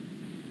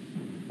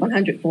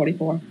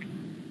 144.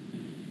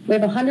 We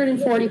have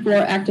 144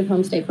 active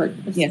homestay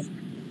permits. Yes.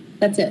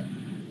 That's it.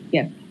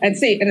 Yeah. And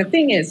the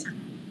thing is,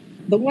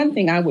 the one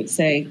thing I would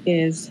say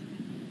is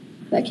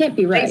that can't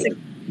be right.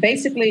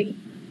 Basically,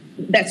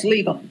 that's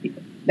legal.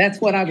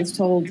 That's what I was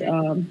told.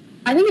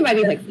 I think it might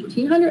be like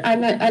 1,500.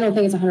 I don't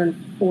think it's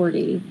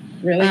 140.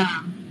 Really?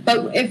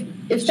 But if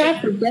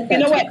staff forget that,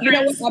 you know what?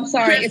 I'm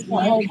sorry. Chris, it's for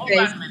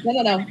homestays.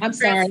 No. I'm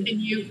sorry. Can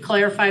you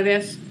clarify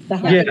this? The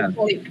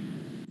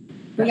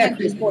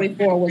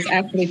 144 was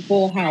actually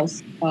full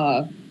house.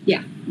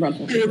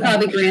 Rental. They were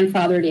probably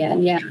grandfathered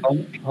in. Yeah.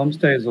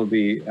 Homestays will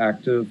be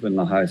active in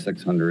the high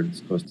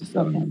 600s, close to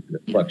 700. Okay.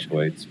 It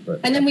fluctuates, but.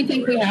 And then we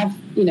think we have,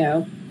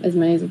 as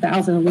many as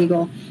 1,000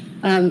 illegal.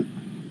 I'll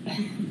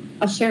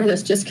share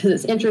this just because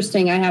it's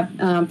interesting. I have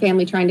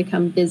family trying to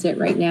come visit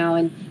right now,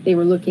 and they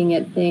were looking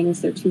at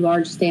things. They're too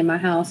large to stay in my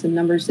house and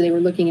numbers. So they were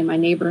looking in my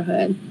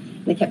neighborhood.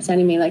 They kept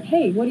sending me like,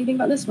 "Hey, what do you think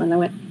about this one?" And I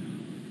went,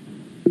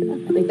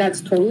 "I think that's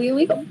totally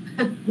illegal."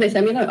 They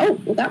sent me, "Oh,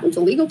 well, that one's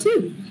illegal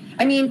too."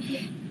 I mean,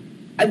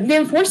 the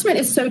enforcement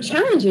is so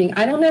challenging.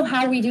 I don't know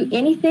how we do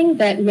anything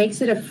that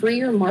makes it a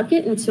freer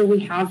market until we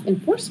have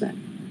enforcement.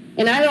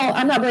 And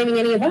I'm not blaming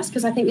any of us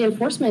because I think the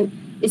enforcement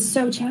is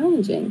so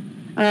challenging.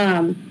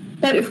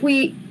 But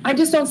I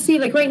just don't see,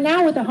 like right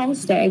now with the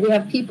homestay, we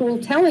have people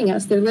telling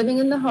us they're living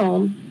in the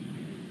home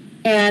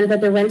and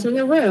that they're renting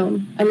a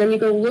room. And then you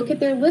go look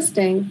at their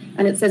listing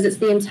and it says it's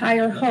the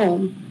entire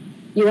home.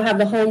 You will have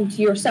the home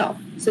to yourself.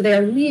 So they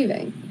are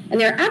leaving.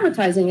 And they're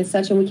advertising as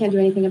such, and we can't do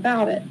anything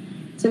about it.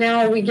 So now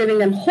are we giving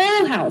them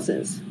whole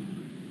houses?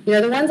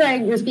 The ones I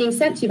was being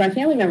sent to by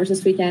family members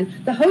this weekend,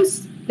 their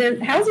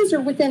houses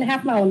are within a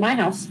half mile of my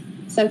house,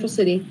 Central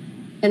City,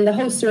 and the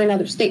hosts are in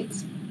other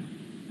states.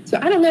 So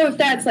I don't know if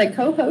that's like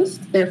co-host,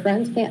 their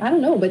friends can't, I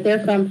don't know, but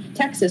they're from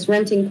Texas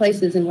renting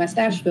places in West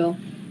Asheville.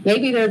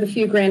 Maybe they're the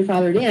few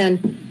grandfathered in,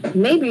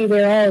 maybe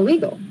they're all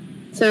illegal.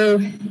 So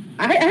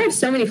I have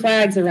so many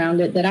flags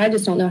around it that I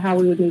just don't know how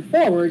we would move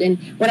forward. And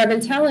what I've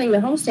been telling the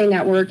Homestay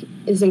Network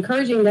is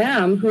encouraging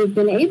them who have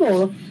been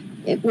able,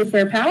 with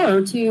their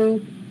power,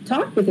 to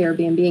talk with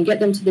Airbnb and get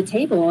them to the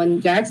table.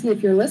 And Jackson,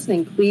 if you're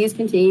listening, please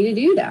continue to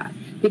do that,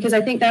 because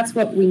I think that's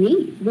what we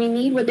need. We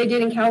need what they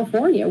did in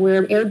California,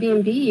 where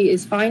Airbnb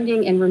is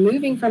finding and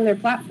removing from their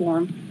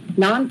platform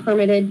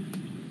non-permitted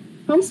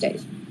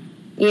homestays.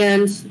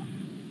 And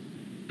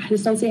I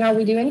just don't see how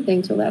we do anything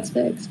until that's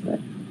fixed, but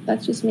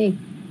that's just me.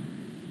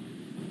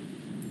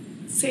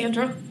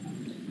 Sandra?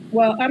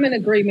 Well, I'm in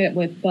agreement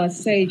with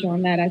Sage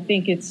on that. I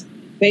think it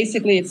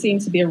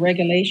seems to be a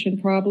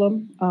regulation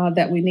problem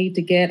that we need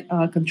to get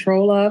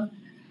control of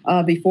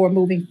before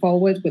moving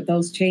forward with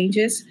those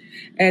changes.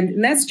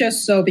 And that's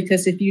just so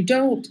because if you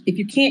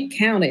can't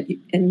count it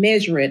and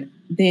measure it,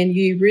 then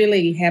you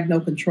really have no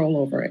control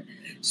over it.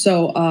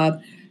 So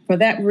for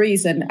that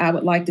reason, I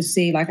would like to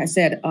see, like I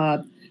said,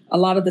 a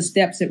lot of the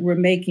steps that we're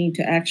making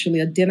to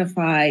actually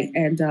identify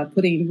and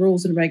putting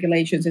rules and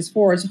regulations as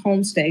far as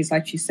homestays,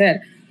 like she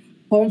said,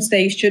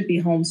 homestays should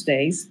be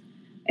homestays,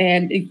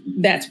 and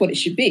that's what it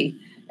should be,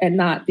 and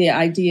not the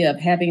idea of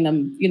having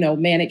them,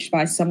 managed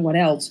by someone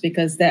else,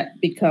 because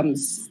that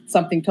becomes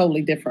something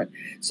totally different.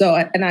 So,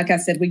 and like I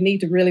said, we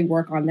need to really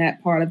work on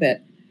that part of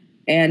it,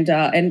 and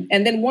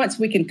then once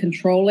we can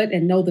control it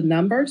and know the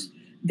numbers,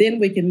 then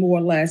we can more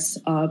or less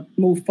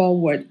move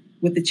forward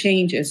with the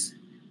changes,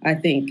 I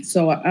think.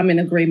 So I'm in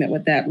agreement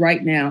with that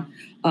right now.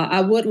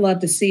 I would love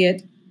to see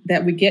it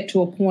that we get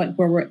to a point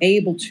where we're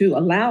able to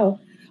allow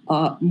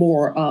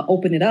more,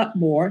 open it up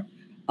more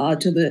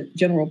to the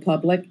general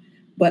public.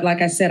 But like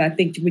I said, I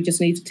think we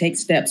just need to take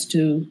steps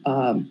to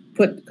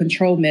put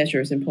control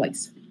measures in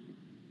place.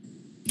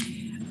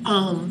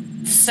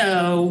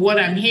 So what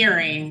I'm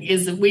hearing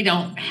is that we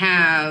don't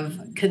have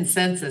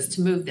consensus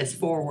to move this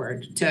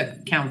forward to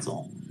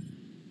council.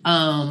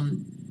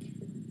 Can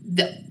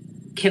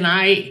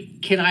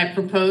I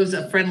propose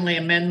a friendly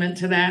amendment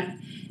to that?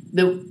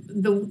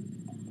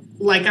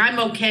 I'm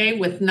okay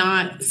with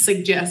not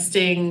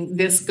suggesting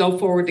this go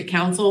forward to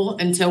council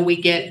until we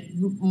get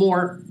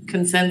more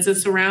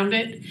consensus around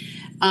it.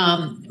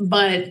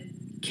 But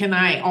can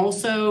I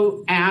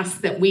also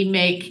ask that we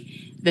make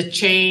the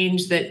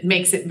change that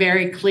makes it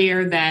very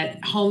clear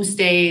that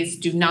homestays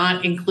do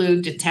not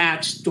include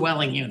detached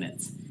dwelling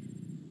units?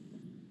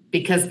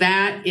 because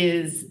that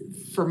is,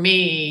 for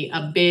me,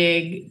 a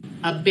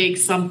big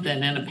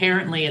something, and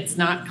apparently it's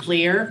not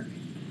clear.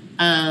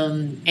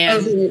 And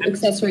the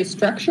accessory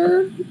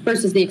structure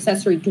versus the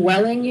accessory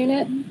dwelling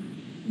unit?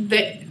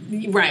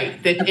 Right.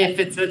 If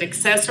it's an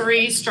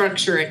accessory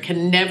structure, it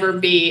can never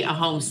be a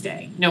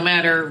homestay, no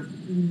matter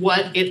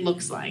what it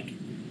looks like.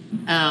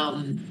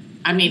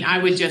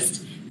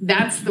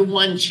 That's the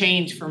one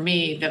change for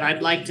me that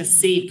I'd like to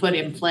see put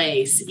in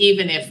place,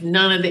 even if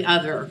none of the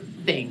other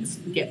things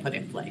get put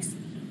in place.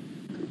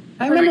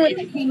 I remember when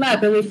it came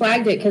up and we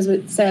flagged it because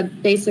it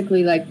said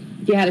basically like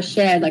if you had a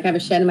shed, like I have a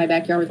shed in my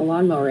backyard with a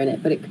lawnmower in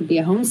it, but it could be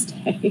a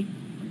homestay.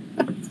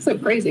 It's so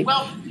crazy.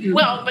 Well,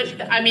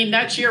 but I mean,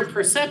 that's your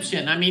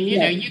perception. I mean, you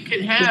know, you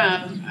can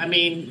have, I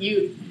mean,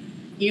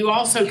 you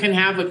also can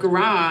have a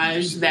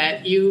garage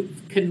that you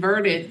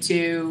converted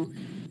to,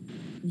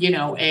 you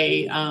know,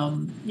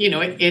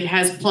 it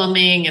has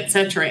plumbing, et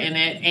cetera, in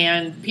it,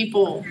 and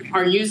people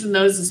are using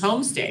those as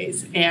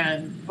homestays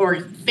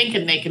or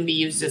thinking they can be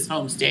used as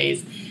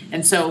homestays.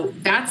 And so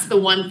that's the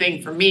one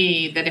thing for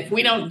me that if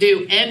we don't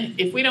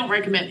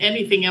recommend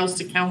anything else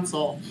to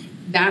council,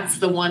 that's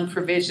the one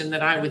provision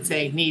that I would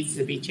say needs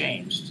to be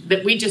changed.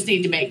 That we just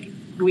need to make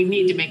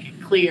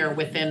it clear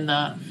within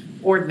the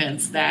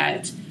ordinance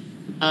that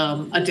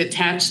a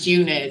detached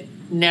unit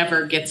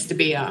never gets to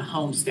be a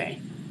homestay.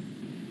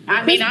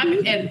 I mean,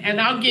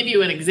 and I'll give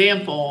you an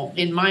example.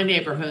 In my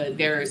neighborhood,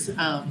 there's,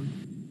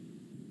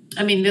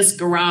 this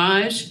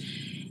garage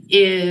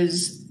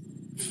is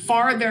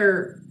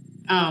farther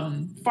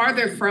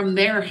from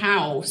their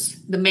house,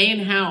 the main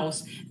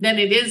house, than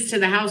it is to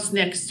the house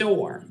next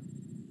door.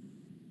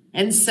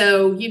 And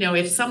so, you know,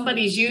 if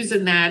somebody's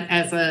using that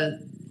as a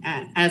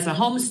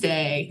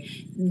homestay,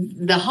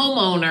 the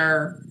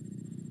homeowner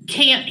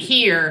can't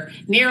hear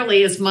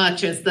nearly as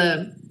much as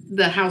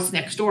the house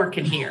next door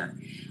can hear.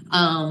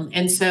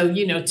 And so,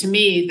 you know, to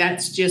me,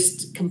 that's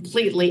just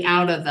completely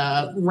out of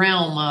the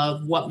realm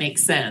of what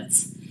makes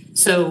sense.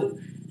 So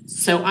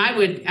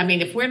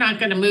if we're not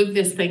going to move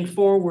this thing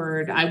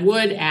forward, I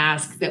would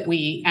ask that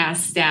we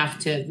ask staff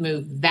to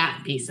move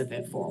that piece of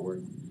it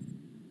forward.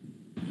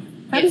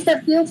 How does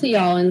that feel to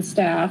y'all and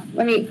staff?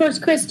 I mean,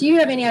 first, Chris, do you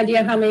have any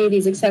idea how many of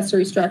these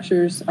accessory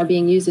structures are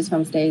being used as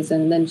homestays?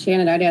 And then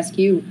Shannon, I'd ask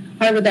you,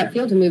 how would that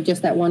feel to move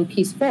just that one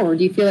piece forward?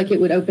 Do you feel like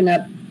it would open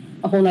up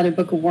a whole nother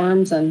book of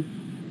worms and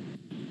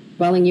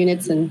dwelling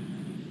units? And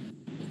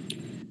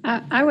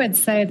I would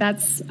say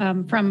that's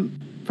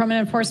from an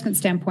enforcement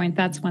standpoint,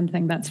 that's one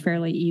thing that's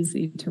fairly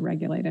easy to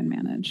regulate and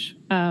manage.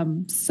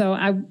 So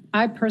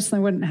I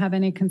personally wouldn't have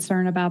any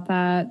concern about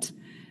that.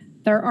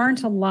 There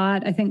aren't a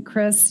lot. I think,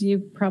 Chris, you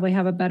probably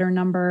have a better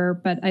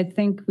number, but I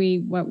think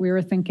we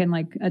were thinking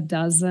like a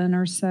dozen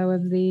or so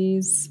of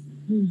these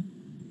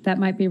that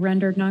might be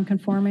rendered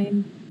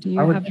non-conforming. Do you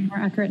have a more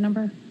accurate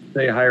number?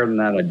 Say higher than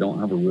that. I don't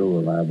have a real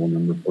reliable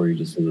number for you,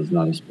 just so there's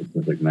not a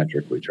specific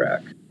metric we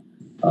track.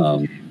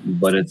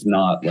 But it's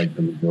not like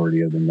the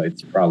majority of them.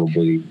 It's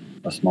probably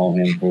a small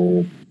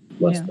handful,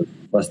 less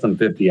than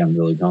 50. I'm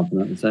really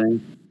confident in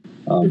saying,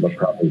 but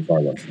probably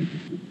far less than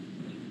 50.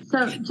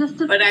 So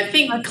but I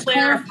think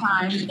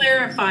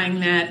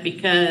clarifying that,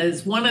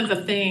 because one of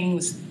the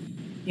things,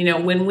 you know,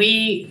 when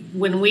we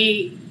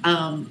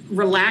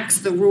relax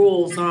the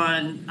rules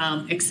on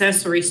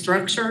accessory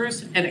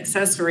structures and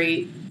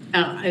accessory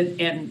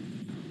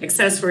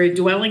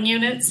dwelling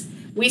units,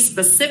 we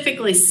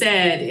specifically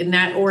said in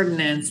that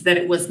ordinance that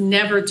it was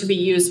never to be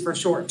used for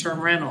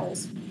short-term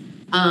rentals.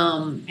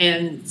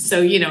 And so,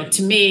 you know,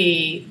 to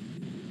me,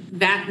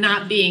 that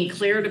not being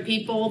clear to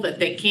people that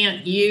they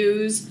can't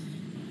use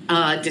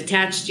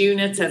detached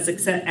units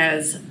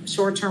as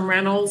short-term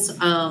rentals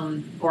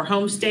or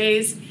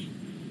homestays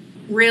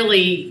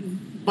really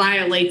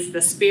violates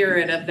the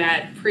spirit of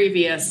that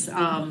previous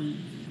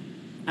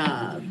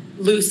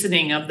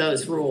loosening of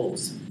those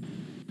rules.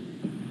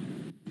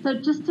 So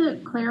just to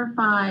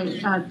clarify,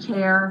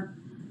 Chair,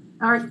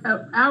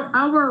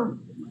 our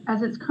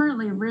as it's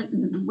currently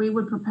written, we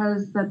would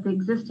propose that the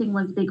existing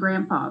ones be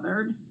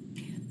grandfathered,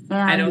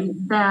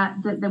 and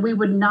that we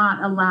would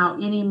not allow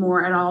any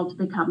more at all to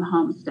become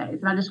homestays.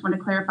 And I just want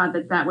to clarify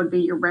that would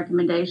be your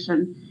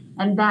recommendation,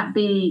 and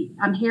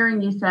I'm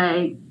hearing you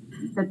say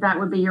that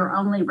would be your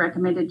only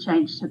recommended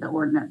change to the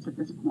ordinance at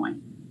this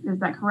point. Is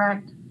that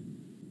correct?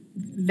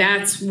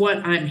 That's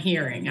what I'm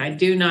hearing. I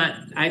do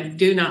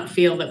not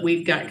feel that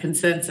we've got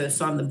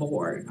consensus on the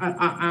board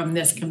on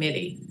this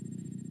committee.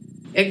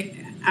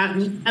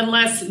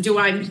 Unless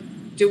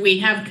do we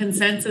have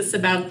consensus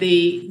about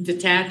the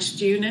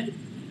detached unit?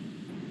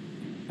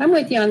 I'm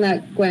with you on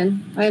that,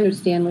 Gwen. I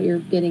understand what you're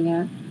getting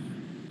at.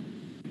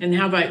 And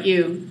how about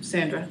you,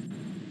 Sandra?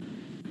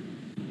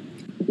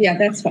 Yeah,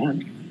 that's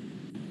fine.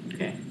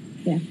 Okay.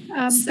 Yeah.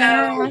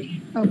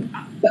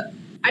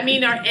 I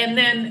mean, and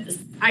then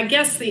I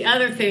guess the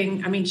other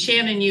thing, I mean,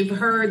 Shannon, you've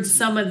heard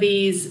some of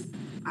these.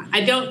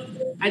 I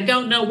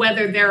don't know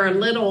whether there are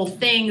little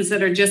things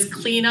that are just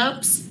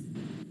cleanups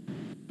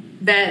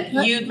that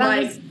you'd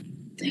like.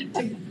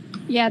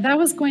 Yeah, that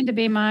was going to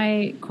be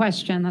my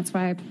question. That's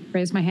why I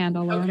raised my hand.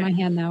 I'll lower my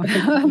hand now.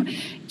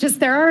 Just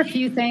there are a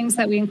few things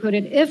that we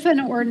included. If an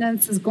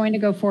ordinance is going to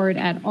go forward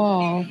at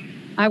all,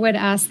 I would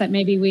ask that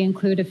maybe we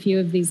include a few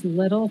of these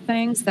little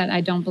things that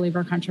I don't believe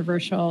are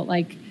controversial,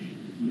 like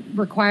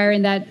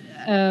requiring that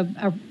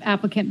an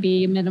applicant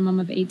be a minimum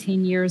of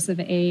 18 years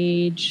of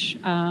age.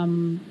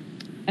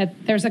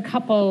 There's a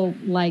couple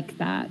like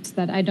that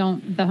the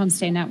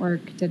Homestay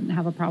Network didn't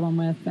have a problem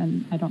with,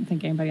 and I don't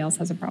think anybody else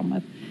has a problem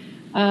with.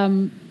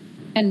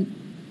 And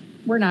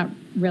we're not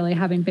really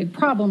having big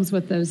problems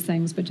with those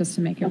things, but just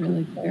to make it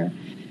really clear.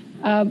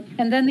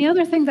 And then the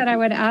other thing that I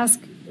would ask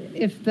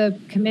if the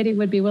committee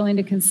would be willing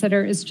to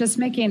consider is just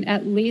making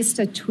at least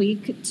a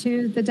tweak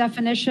to the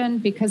definition,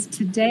 because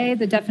today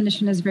the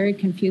definition is very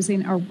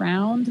confusing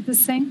around the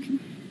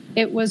sink.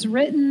 It was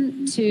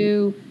written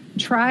to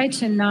try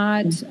to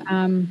not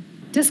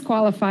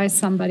disqualify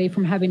somebody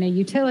from having a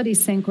utility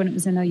sink when it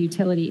was in a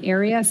utility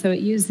area. So it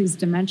used these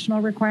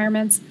dimensional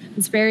requirements.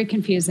 It's very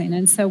confusing.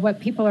 And so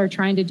what people are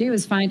trying to do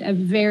is find a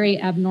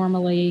very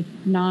abnormally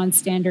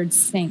non-standard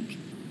sink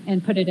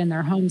and put it in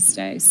their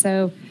homestay.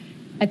 So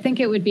I think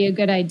it would be a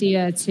good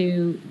idea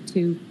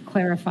to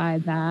clarify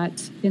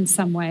that in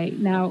some way.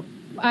 Now,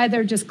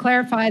 either just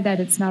clarify that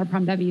it's not a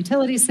problem to have a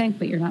utility sink,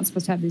 but you're not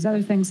supposed to have these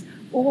other things,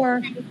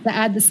 or to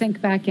add the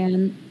sink back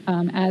in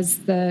as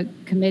the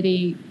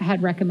committee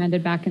had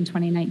recommended back in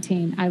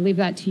 2019. I leave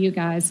that to you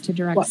guys to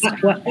direct.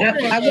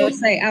 I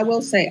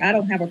will say, I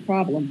don't have a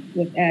problem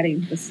with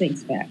adding the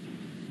sinks back.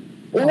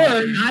 Or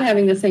not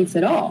having the sinks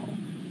at all,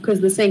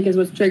 because the sink is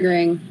what's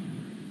triggering.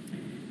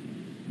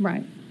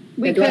 Right.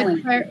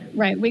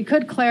 We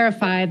could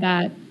clarify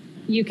that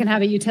you can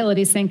have a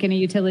utility sink in a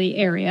utility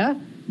area,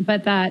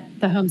 but that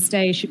the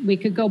homestay, we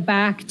could go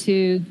back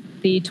to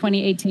the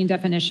 2018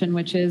 definition,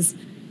 which is,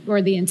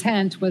 or the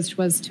intent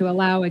was to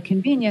allow a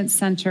convenience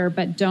center,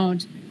 but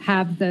don't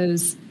have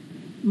those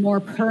more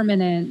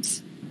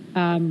permanent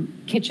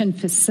kitchen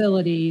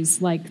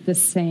facilities like the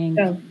sink,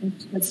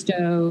 the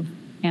stove,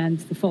 and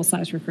the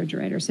full-size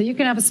refrigerator. So you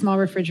can have a small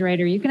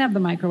refrigerator, you can have the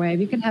microwave,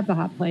 you can have the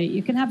hot plate,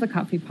 you can have the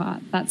coffee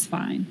pot. That's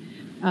fine.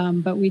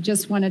 But we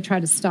just want to try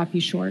to stop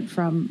you short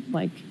from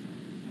like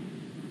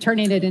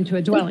turning it into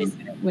a dwelling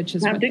unit, which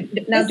is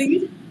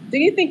do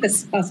you think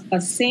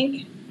a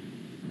sink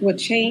would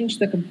change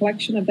the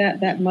complexion of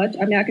that much?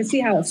 I mean, I can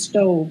see how a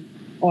stove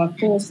or a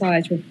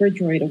full-size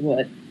refrigerator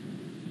would,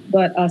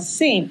 but a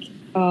sink,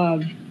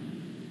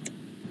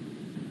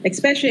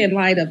 especially in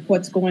light of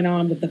what's going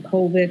on with the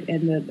COVID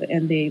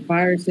and the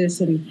viruses,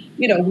 and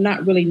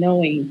not really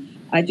knowing,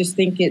 I just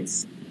think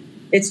it's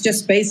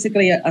just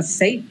basically a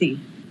safety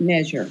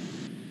measure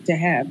to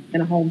have in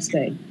a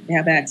homestay, to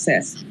have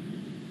access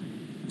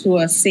to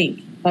a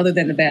sink other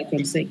than the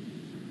bathroom sink.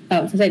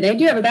 Oh, so they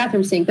do have a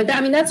bathroom sink, but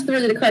that's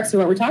really the crux of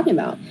what we're talking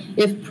about.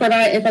 If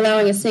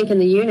allowing a sink in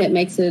the unit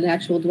makes it an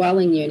actual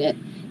dwelling unit,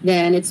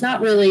 then it's not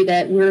really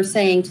that we're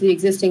saying to the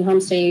existing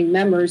homestay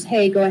members,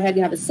 hey, go ahead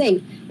and have a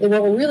sink. And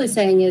what we're really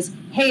saying is,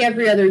 hey,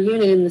 every other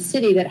unit in the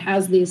city that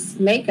has this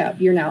makeup,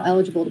 you're now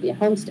eligible to be a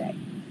homestay.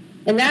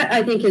 And that,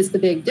 I think, is the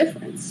big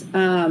difference.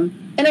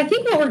 And I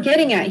think what we're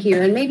getting at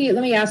here, and maybe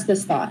let me ask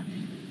this thought,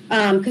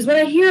 because what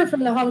I hear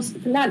from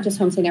not just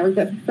Homestay Network,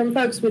 but from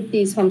folks with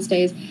these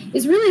homestays,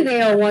 is really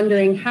they are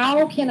wondering,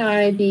 how can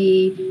I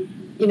be,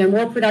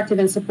 more productive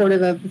and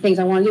supportive of the things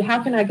I want to do?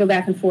 How can I go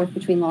back and forth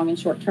between long and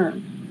short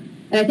term?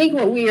 And I think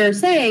what we are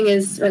saying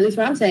is, or at least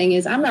what I'm saying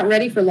is, I'm not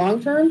ready for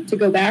long term to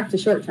go back to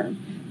short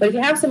term. But if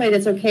you have somebody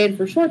that's okay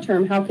for short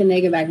term, how can they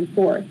go back and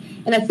forth?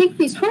 And I think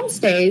these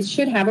homestays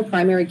should have a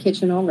primary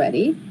kitchen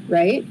already,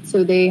 right?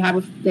 So they have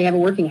a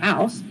working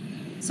house.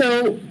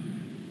 So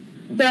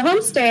the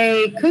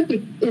homestay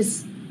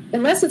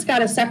unless it's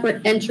got a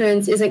separate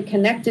entrance, isn't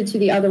connected to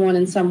the other one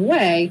in some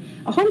way,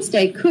 a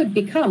homestay could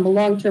become a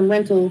long-term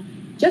rental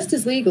just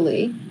as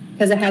legally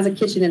because it has a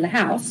kitchen in the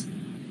house.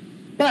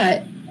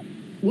 But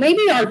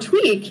maybe our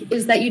tweak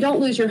is that you don't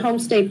lose your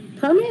homestay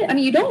permit. I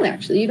mean, you don't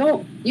actually.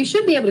 You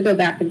should be able to go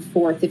back and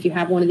forth if you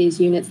have one of these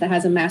units that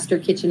has a master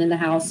kitchen in the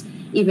house,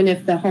 even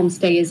if the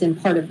homestay is in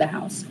part of the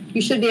house.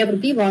 You should be able to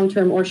be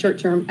long-term or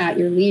short-term at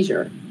your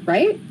leisure,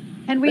 right?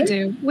 And we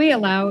do.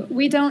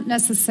 We don't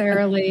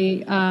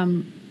necessarily,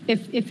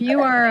 if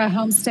you are a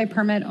homestay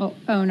permit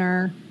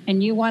owner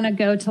and you want to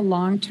go to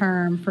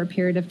long-term for a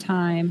period of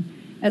time,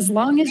 as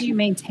long as you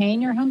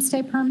maintain your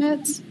homestay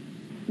permit,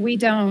 we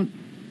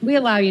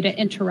allow you to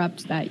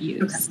interrupt that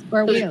use. Okay.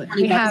 Or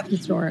we have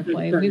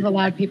historically. We've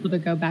allowed people to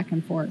go back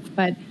and forth.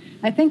 But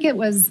I think it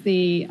was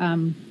the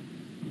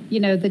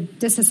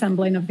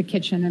disassembling of the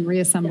kitchen and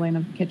reassembling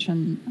of the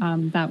kitchen,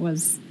 that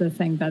was the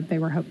thing that they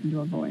were hoping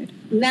to avoid.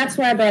 And that's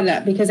why I brought it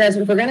up, because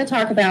if we're going to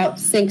talk about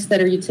sinks that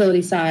are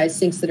utility size,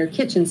 sinks that are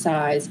kitchen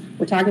size,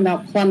 we're talking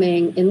about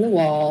plumbing in the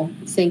wall,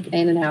 sink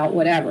in and out,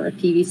 whatever,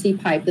 PVC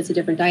pipe that's a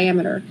different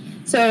diameter.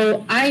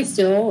 So I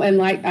still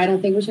am I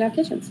don't think we should have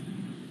kitchens,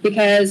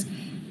 because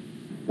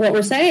what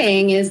we're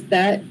saying is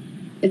that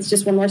it's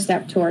just one more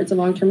step towards a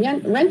long-term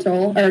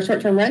rental or a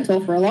short-term rental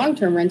for a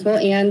long-term rental,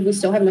 and we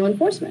still have no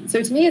enforcement.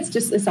 So to me,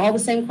 it's all the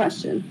same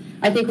question.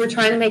 I think we're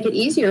trying to make it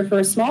easier for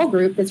a small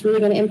group that's really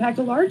going to impact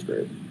a large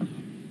group.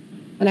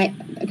 And I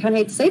kind of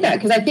hate to say that,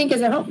 because I think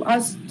as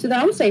to the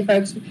homestay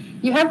folks,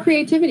 you have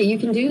creativity. You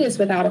can do this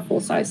without a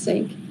full-size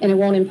sink, and it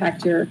won't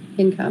impact your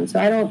income. So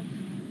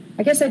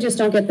I guess I just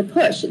don't get the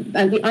push.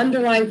 The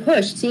underlying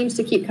push seems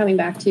to keep coming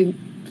back to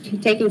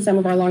taking some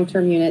of our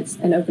long-term units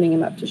and opening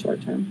them up to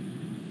short-term.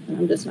 And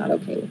I'm just not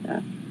okay with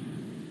that.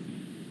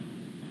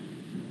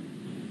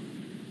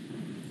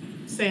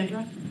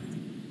 Sandra?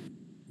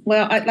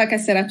 Well, like I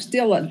said, I'm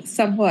still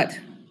somewhat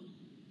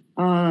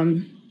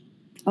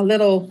a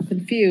little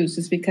confused,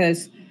 is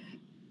because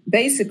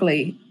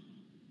basically,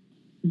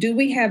 do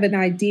we have an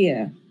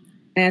idea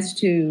as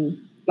to,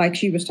 like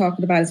she was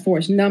talking about, as far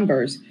as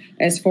numbers,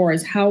 as far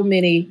as how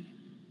many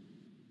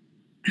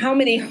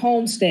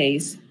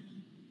homestays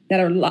that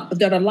are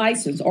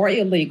licensed or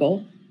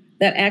illegal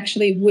that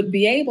actually would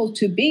be able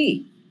to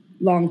be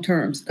long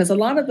terms? Because a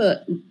lot of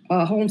the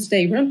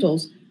homestay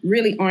rentals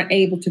really aren't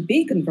able to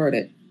be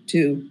converted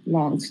to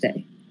long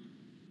stay,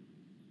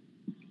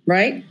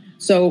 right?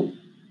 So,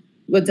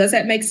 but does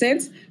that make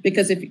sense?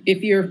 Because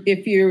if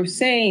you're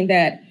saying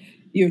that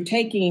you're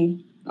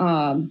taking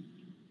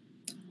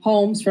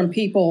homes from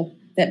people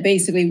that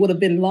basically would have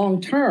been long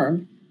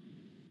term,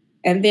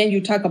 and then you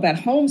talk about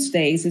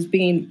homestays as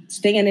being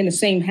staying in the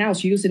same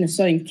house, using the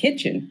same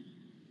kitchen.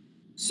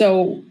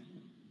 So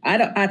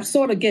I'm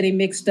sort of getting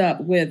mixed up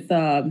with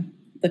the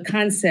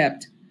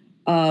concept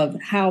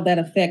of how that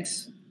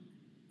affects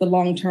the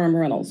long-term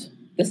rentals.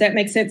 Does that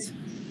make sense?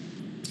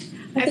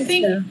 I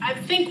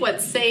think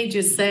what Sage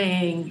is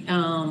saying,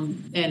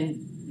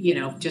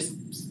 and just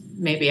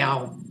maybe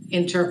I'll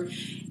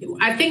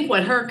I think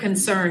what her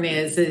concern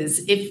is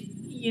if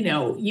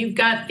you've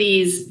got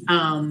these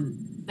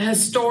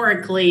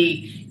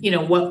historically,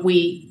 what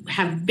we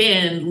have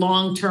been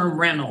long-term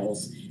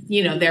rentals,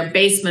 they're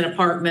basement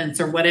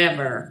apartments or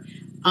whatever,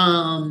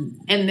 now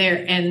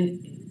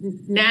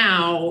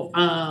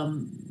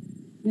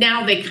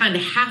they kind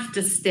of have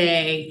to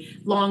stay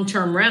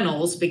long-term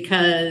rentals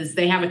because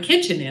they have a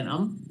kitchen in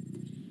them,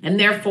 and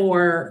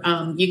therefore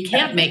you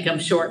can't make them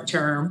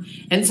short-term.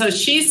 And so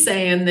she's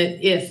saying that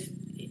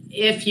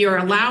if you're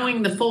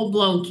allowing the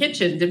full-blown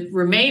kitchen to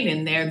remain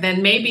in there,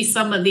 then maybe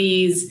some of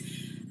these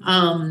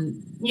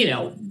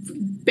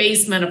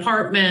basement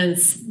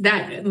apartments,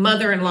 that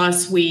mother-in-law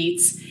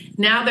suites,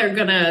 now they're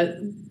going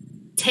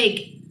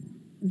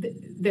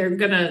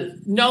to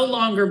no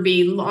longer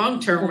be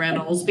long-term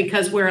rentals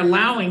because we're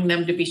allowing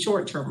them to be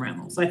short-term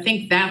rentals. I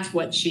think that's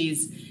what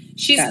she's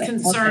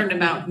concerned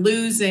about,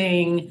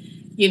 losing,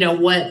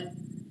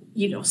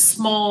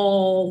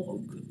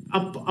 small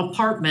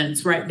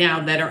apartments right now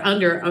that are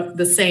under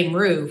the same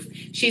roof.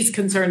 She's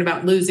concerned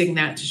about losing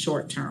that to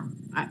short-term,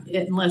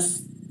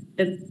 unless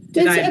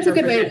that's a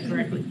good way.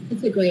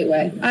 It's a great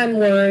way. I'm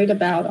worried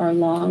about our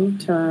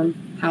long-term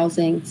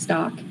housing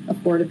stock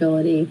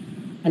affordability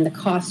and the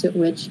cost at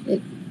which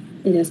it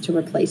is to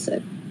replace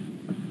it.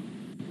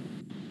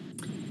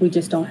 We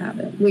just don't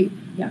have it.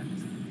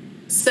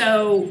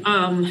 So,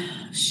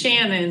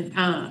 Shannon,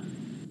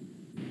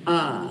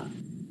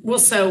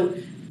 so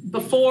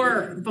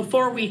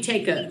before we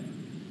take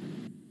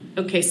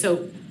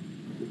so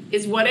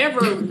is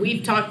whatever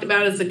we've talked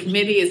about as a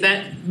committee, is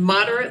that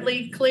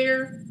moderately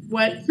clear?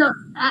 I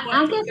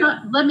guess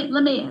let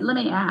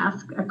me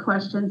ask a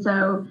question.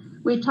 So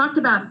we've talked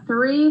about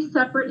 3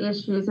 separate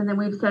issues, and then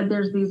we've said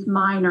there's these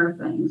minor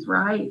things,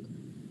 right?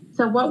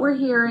 So what we're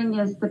hearing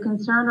is the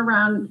concern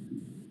around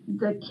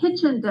the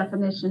kitchen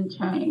definition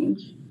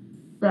change,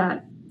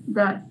 that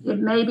it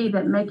may be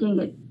that making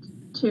it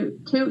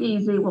too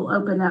easy will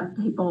open up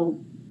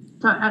people.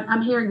 So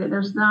I'm hearing that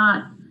there's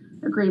not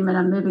agreement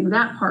on moving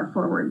that part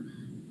forward.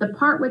 The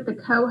part with the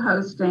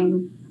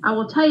co-hosting, I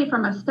will tell you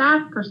from a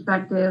staff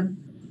perspective,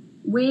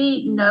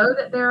 we know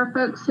that there are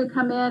folks who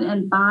come in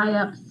and buy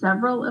up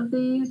several of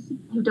these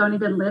who don't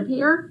even live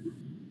here.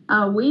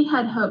 We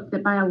had hoped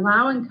that by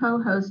allowing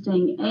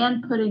co-hosting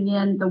and putting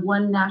in the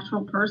one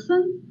natural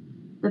person,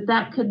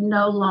 that could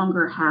no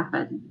longer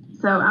happen.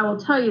 So I will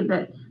tell you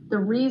that the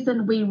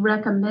reason we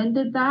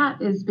recommended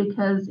that is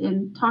because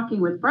in talking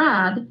with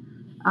Brad,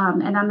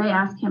 and I may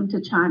ask him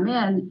to chime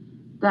in,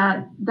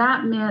 that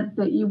meant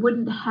that you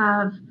wouldn't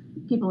have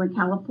people in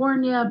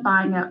California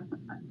buying up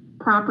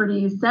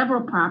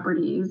several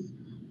properties,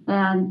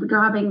 and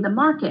driving the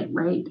market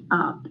rate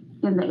up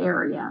in the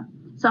area.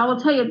 So I will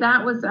tell you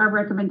that was our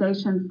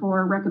recommendation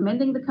for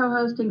recommending the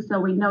co-hosting, so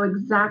we know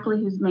exactly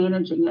who's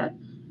managing it,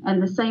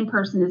 and the same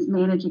person is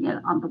managing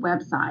it on the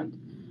website.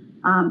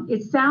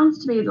 It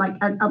sounds to me like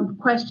I'm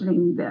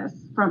questioning this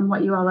from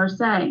what you all are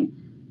saying.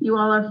 You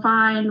all are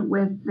fine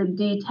with the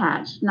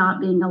detached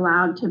not being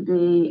allowed to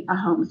be a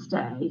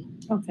homestay.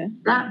 Okay.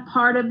 That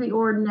part of the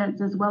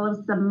ordinance, as well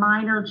as the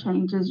minor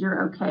changes,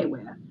 you're okay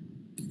with.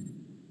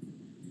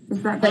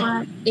 Is that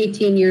correct?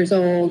 18 years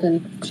old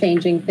and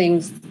changing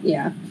things.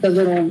 Yeah. The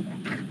little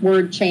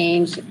word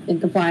change in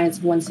compliance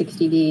with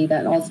 160D,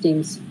 that all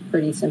seems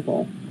pretty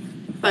simple.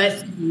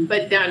 But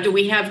now, do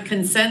we have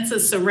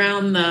consensus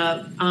around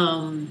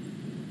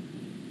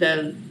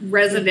the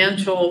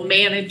residential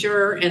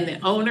manager and the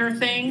owner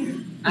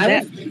thing? I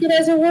would take it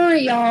as a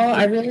worry, y'all.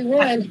 I really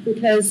would,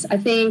 because I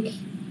think,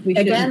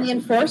 again, the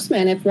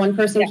enforcement, if one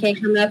person can't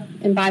come up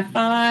and buy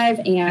 5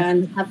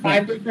 and have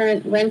 5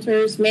 different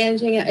renters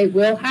managing it, it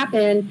will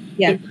happen.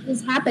 Yeah. It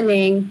is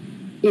happening.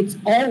 It's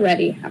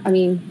already,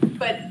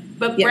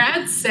 But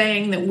Brad's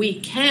saying that we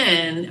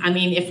can,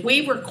 if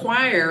we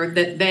require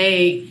that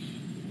they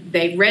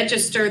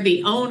register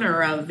the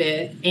owner of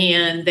it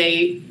and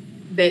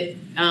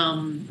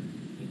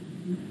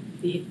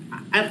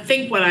I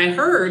think what I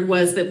heard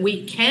was that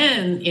we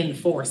can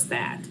enforce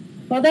that.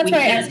 Well, that's why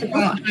I asked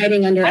about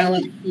hiding under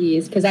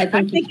LLCs, because I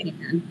think you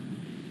can.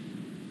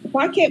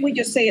 Why can't we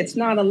just say it's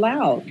not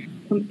allowed?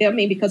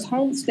 Because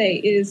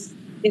homestay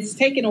it's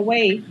taking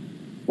away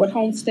what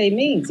homestay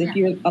means if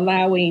you're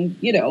allowing,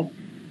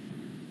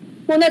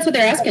 Well, that's what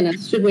they're asking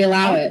us. Should we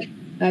allow it?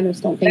 I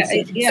just don't think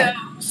so. Yeah.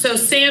 So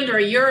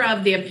Sandra, you're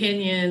of the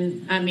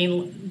opinion,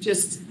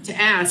 just to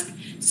ask,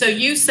 so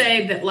you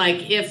say that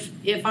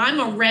if I'm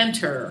a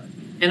renter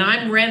and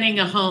I'm renting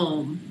a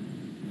home,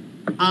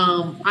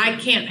 I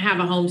can't have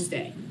a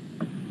homestay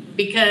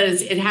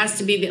because it has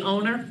to be the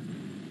owner?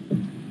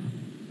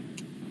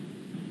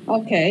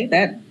 Okay,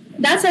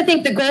 that's, I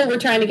think, the goal we're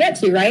trying to get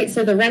to, right?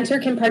 So the renter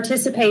can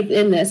participate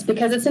in this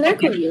because it's an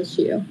equity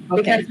issue.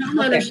 Because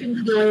homeowners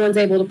shouldn't be the only ones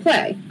able to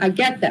play. I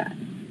get that.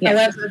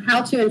 Yes. However,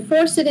 how to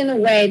enforce it in a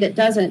way that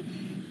doesn't,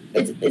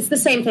 it's the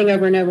same thing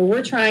over and over.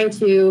 We're trying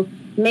to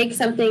make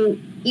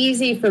something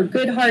easy for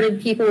good-hearted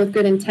people with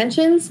good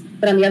intentions,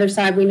 but on the other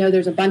side, we know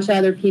there's a bunch of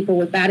other people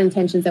with bad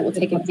intentions that will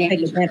take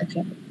advantage of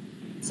it.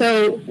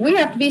 So we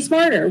have to be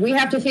smarter. We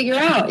have to figure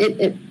out,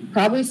 it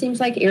probably seems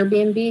like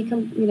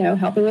Airbnb,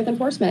 helping with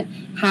enforcement.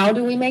 How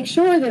do we make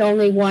sure that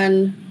only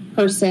one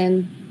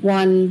person,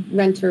 one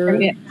renter,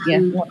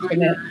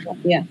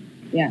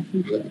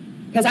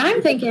 because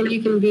I'm thinking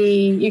you can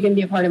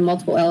be a part of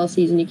multiple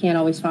LLCs and you can't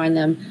always find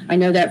them. I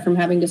know that from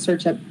having to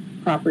search up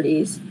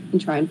properties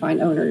and try and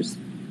find owners.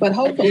 But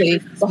hopefully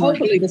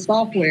the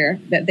software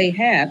that they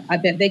have, I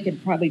bet they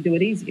could probably do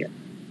it easier.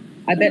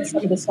 I bet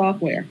some of the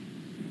software.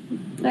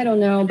 I don't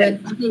know, but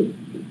I think,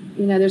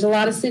 there's a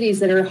lot of cities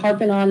that are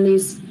harping on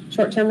these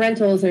short-term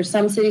rentals. There's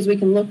some cities we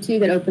can look to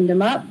that opened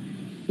them up,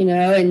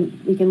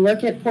 and we can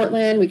look at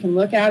Portland, we can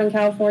look out in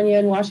California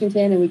and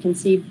Washington, and we can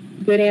see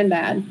good and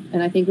bad.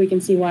 And I think we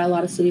can see why a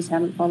lot of cities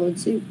haven't followed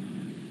suit.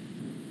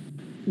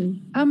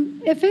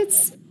 If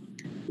it's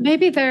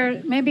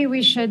maybe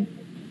we should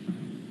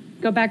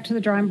go back to the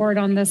drawing board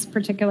on this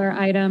particular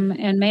item,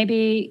 and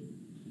maybe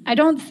I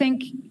don't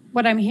think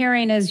what I'm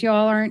hearing is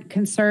y'all aren't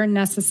concerned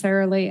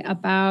necessarily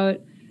about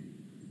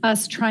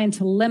us trying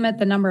to limit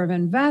the number of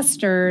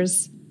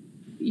investors.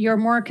 You're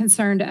more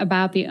concerned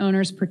about the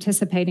owners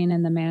participating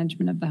in the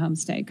management of the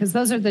homestay, because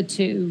those are the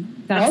two.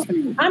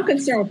 I'm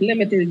concerned with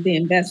limiting the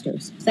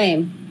investors.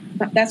 Same.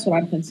 That's what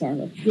I'm concerned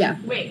with. Yeah.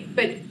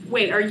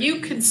 Wait, are you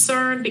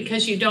concerned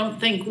because you don't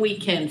think we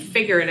can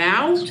figure it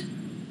out?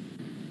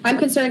 I'm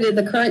concerned that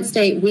the current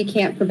state, we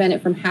can't prevent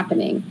it from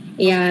happening.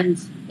 And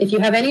if you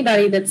have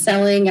anybody that's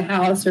selling a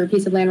house or a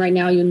piece of land right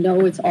now,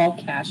 it's all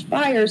cash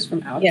buyers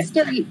from out of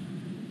state.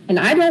 And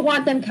I don't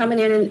want them coming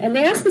in and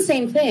they ask the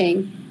same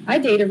thing. I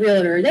date a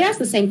realtor. They ask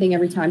the same thing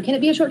every time. Can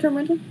it be a short-term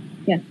rental?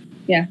 Yeah.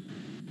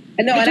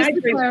 And no, and I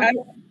agree.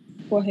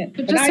 Go ahead.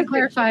 Just to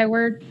clarify,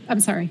 I'm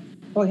sorry.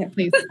 Go ahead,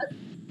 please.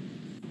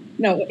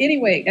 No,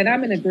 anyway, and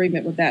I'm in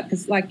agreement with that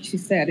because, like she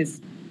said,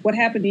 is what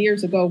happened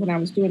years ago when I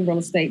was doing real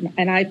estate,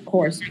 and I, of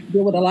course,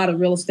 deal with a lot of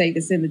real estate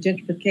that's in the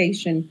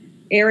gentrification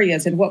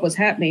areas. And what was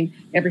happening,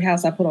 every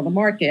house I put on the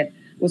market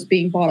was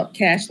being bought up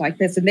cash like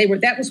this, and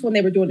that was when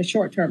they were doing the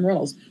short-term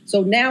rentals.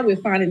 So now we're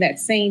finding that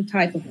same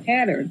type of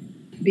pattern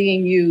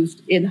being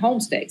used in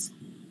homestays.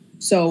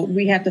 So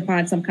we have to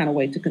find some kind of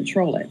way to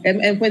control it.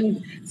 And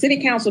when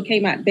City Council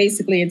came out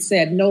basically and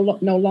said no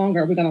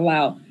longer we're going to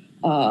allow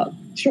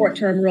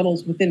short-term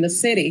rentals within the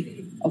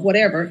city of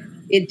whatever,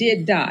 it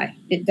did die.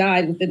 It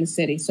died within the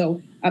city.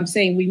 So I'm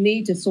saying we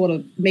need to sort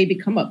of maybe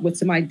come up with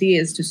some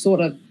ideas to sort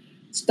of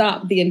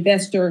stop the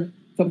investor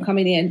from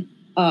coming in,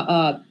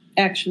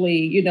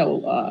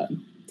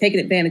 taking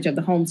advantage of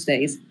the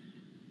homestays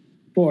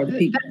for the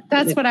people.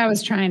 That's what I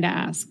was trying to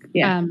ask.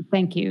 Yeah.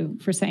 Thank you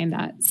for saying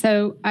that.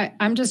 So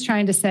I'm just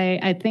trying to say,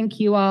 I think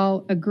you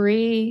all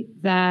agree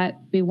that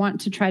we want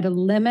to try to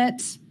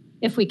limit,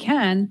 if we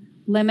can,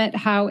 limit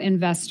how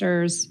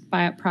investors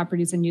buy up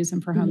properties and use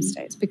them for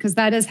homestays, because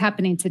that is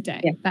happening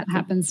today. Yeah. That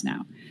happens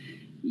now.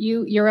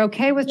 You're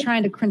okay with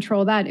trying to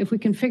control that if we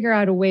can figure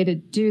out a way to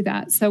do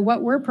that. So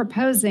what we're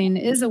proposing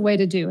is a way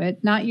to do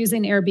it, not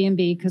using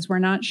Airbnb because we're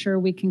not sure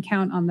we can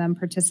count on them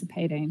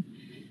participating.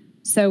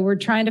 So we're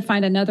trying to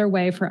find another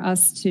way for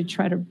us to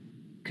try to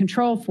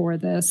control for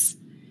this.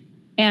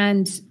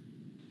 And so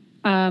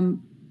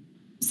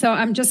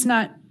I'm just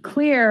not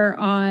clear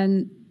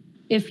on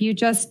if you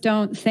just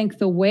don't think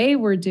the way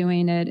we're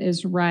doing it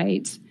is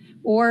right,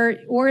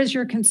 or is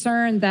your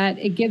concern that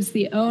it gives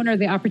the owner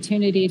the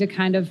opportunity to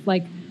kind of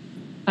like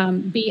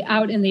be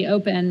out in the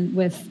open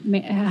with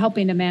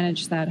helping to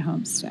manage that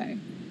homestay?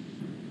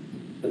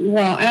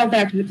 Well, I'll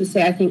back up to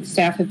say I think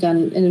staff have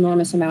done an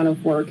enormous amount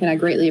of work, and I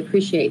greatly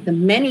appreciate the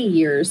many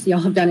years y'all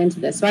have done into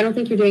this. So I don't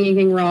think you're doing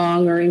anything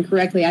wrong or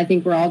incorrectly. I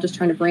think we're all just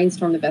trying to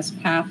brainstorm the best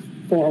path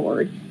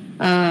forward.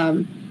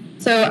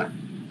 So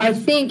I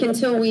think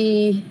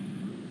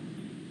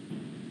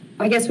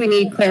I guess we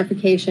need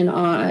clarification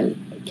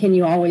on, can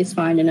you always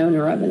find an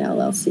owner of an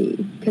LLC?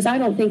 Because I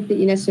don't think that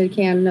you necessarily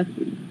can.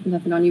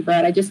 Nothing on you,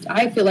 Brad.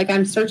 I feel like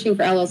I'm searching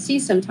for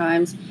LLCs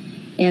sometimes,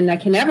 and I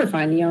can never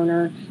find the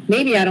owner.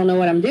 Maybe I don't know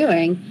what I'm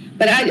doing,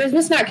 but I'm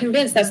just not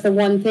convinced that's the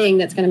one thing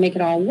that's going to make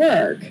it all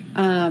work.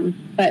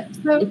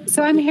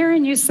 So I'm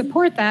hearing you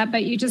support that,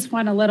 but you just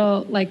want a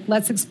little,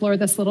 let's explore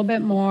this a little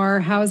bit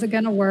more. How is it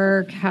going to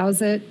work?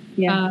 How's it?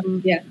 How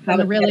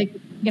to really,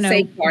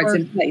 safeguards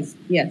in place.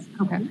 Yes.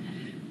 Okay.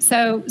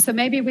 So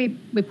maybe we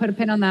put a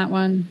pin on that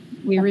one.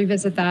 We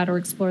revisit that or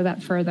explore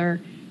that further.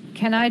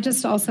 Can I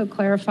just also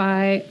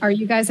clarify, are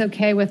you guys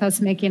okay with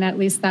us making at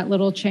least that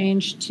little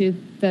change to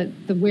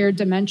the weird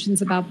dimensions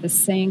about the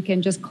sink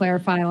and just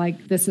clarify,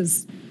 this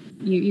is,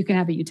 you can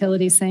have a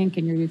utility sink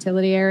in your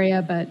utility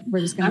area, but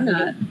we're just going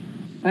to...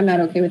 I'm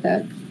not okay with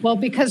that. Well,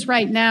 because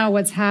right now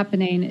what's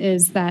happening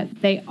is that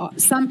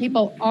some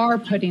people are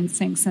putting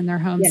sinks in their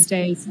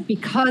homestays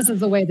because of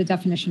the way the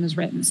definition is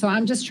written. So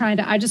I just want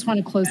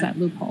to close that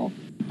loophole.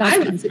 I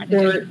would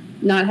support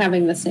not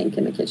having the sink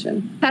in the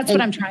kitchen. That's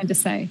what I'm trying to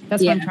say.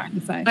 What I'm trying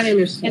to say. I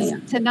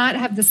understand. Is to not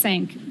have the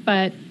sink,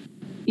 but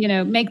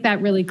make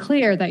that really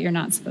clear that you're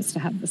not supposed to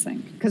have the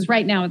sink, because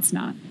right now it's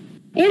not.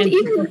 And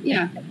even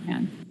yeah.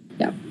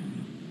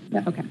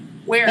 Okay.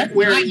 Where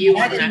are you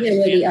on that?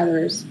 The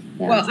others.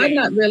 Yeah. Well, I'm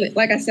not really,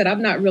 like I said,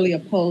 I'm not really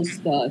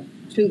opposed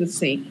to the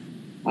sink.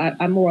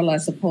 I'm more or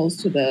less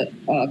opposed to the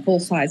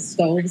full-size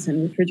stoves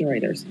and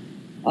refrigerators.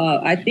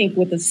 I think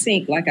with the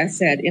sink, like I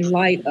said, in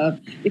light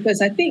of,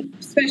 because I think,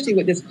 especially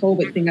with this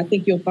COVID thing, I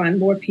think you'll find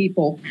more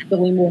people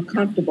feeling more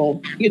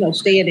comfortable,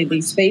 staying in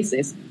these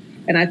spaces.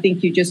 And I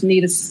think you just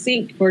need a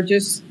sink for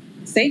just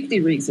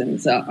safety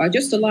reasons, or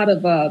just a lot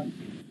of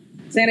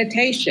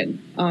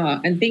sanitation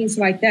and things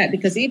like that.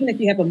 Because even if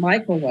you have a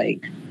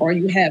microwave or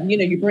you have,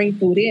 you bring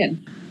food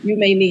in, you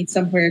may need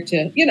somewhere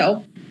to,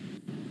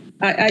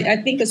 I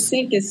think a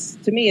sink is,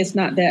 to me, it's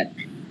not that.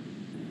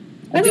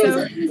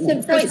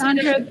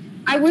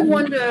 I would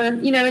wonder,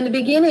 in the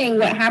beginning,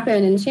 what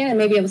happened, and Shannon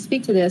may be able to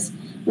speak to this,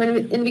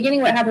 in the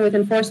beginning, what happened with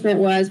enforcement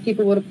was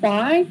people would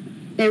apply,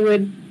 they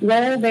would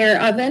roll their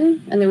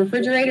oven and the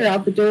refrigerator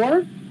out the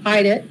door,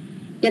 hide it,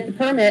 get the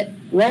permit,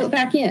 roll it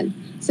back in.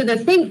 So the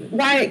thing,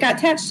 why it got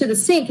attached to the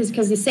sink is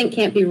because the sink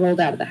can't be rolled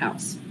out of the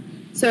house.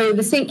 So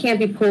the sink can't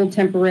be pulled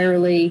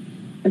temporarily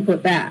and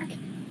put back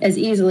as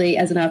easily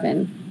as an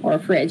oven or a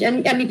fridge.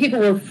 And I mean, people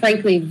were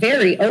frankly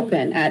very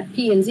open at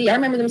P&Z. I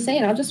remember them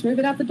saying, I'll just move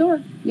it out the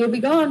door. You'll be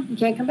gone. You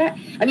can't come back.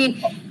 I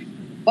mean,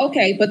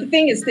 okay, but the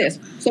thing is this.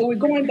 So we're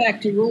going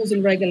back to rules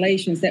and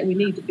regulations that we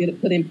need to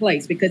put in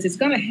place, because it's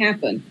going to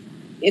happen.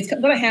 It's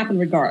going to happen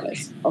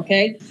regardless,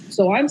 okay?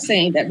 So I'm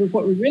saying that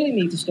what we really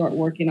need to start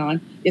working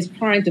on is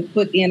trying to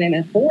put in an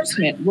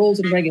enforcement rules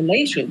and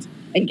regulations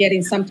and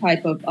getting some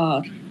type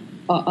of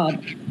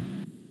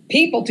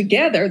people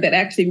together that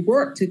actually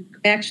work to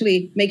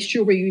actually make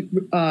sure we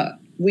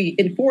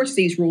enforce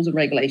these rules and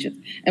regulations.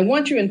 And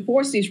once you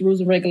enforce these rules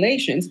and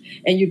regulations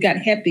and you've got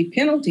hefty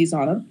penalties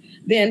on them,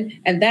 then,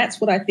 and that's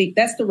what I think,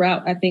 that's the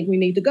route I think we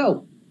need to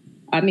go.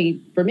 I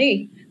mean, for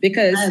me,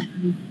 because...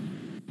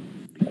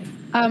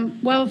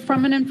 well,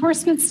 from an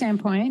enforcement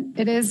standpoint,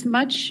 it is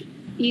much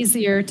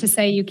easier to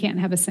say you can't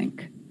have a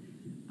sink.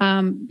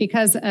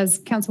 Because as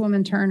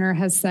Councilwoman Turner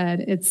has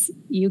said,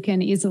 you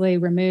can easily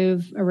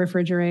remove a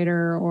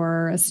refrigerator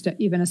or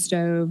even a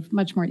stove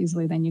much more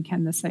easily than you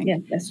can the sink. Yeah,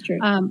 that's true.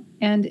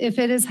 And if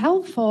it is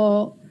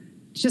helpful,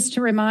 just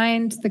to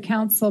remind the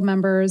council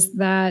members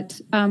that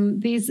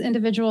these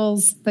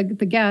individuals, the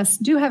guests,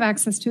 do have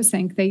access to a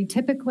sink. They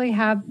typically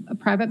have a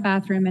private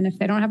bathroom, and if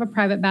they don't have a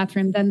private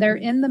bathroom, then they're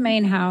in the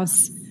main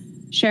house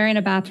sharing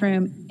a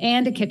bathroom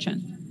and a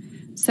kitchen.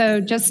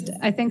 So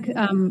I think,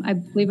 I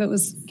believe it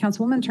was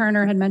Councilwoman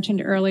Turner had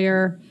mentioned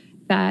earlier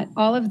that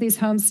all of these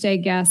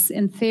homestay guests,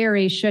 in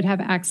theory, should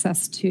have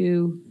access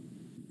to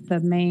the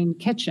main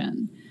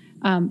kitchen.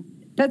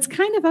 That's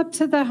kind of up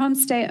to the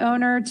homestay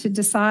owner to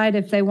decide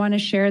if they want to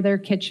share their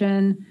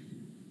kitchen,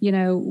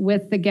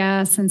 with the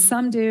guests, and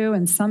some do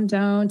and some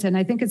don't. And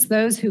I think it's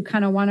those who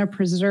kind of want to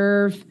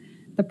preserve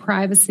the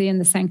privacy and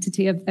the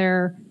sanctity of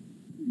their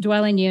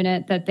dwelling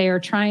unit that they are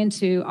trying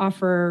to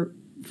offer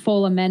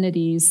full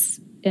amenities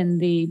in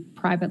the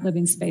private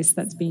living space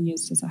that's being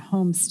used as a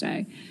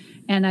homestay.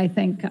 And I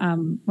think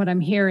what I'm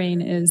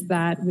hearing is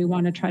that we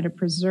want to try to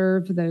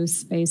preserve those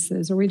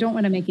spaces, or we don't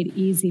want to make it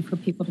easy for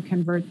people to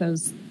convert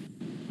those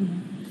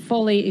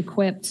fully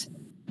equipped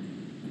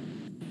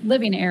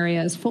living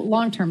areas,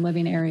 long-term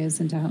living areas,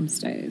 into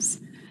homestays.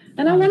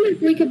 And I wonder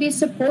if we could be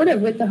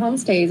supportive with the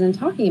homestays and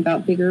talking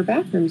about bigger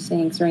bathroom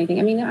sinks or anything.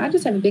 I mean, I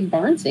just have a big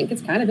barn sink.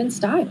 It's kind of in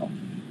style.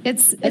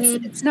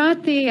 It's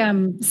not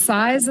the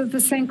size of the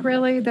sink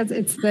really.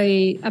 It's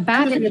a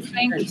bathroom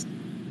sink.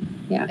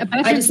 Yeah, a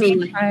bathroom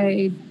sink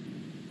by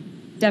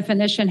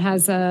definition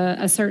has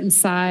a certain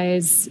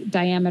size,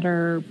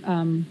 diameter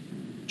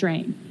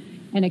drain.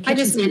 And I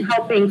just meant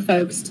helping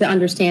folks to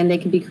understand they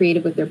can be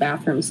creative with their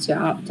bathrooms to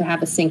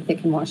have a sink that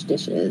can wash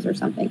dishes or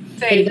something.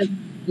 Sage,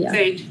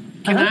 Sage,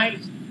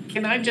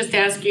 can I just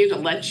ask you to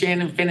let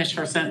Shannon finish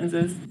her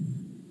sentences?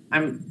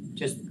 I'm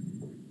just.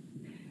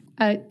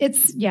 A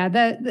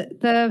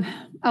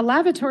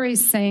lavatory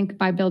sink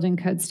by building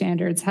code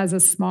standards has a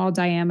small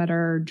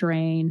diameter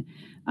drain,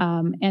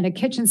 and a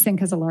kitchen sink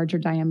has a larger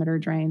diameter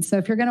drain. So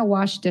if you're going to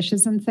wash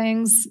dishes and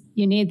things,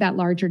 you need that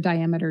larger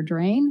diameter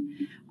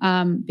drain,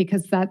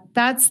 because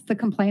that's the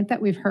complaint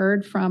that we've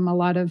heard from a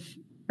lot of,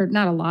 or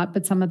not a lot,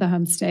 but some of the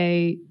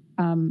homestay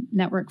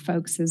network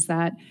folks is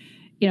that,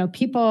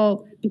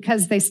 people,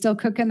 because they still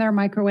cook in their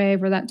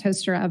microwave or that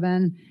toaster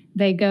oven,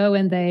 they go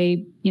and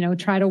they,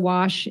 try to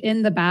wash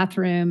in the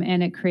bathroom,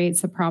 and it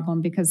creates a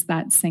problem because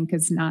that sink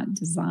is not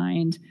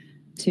designed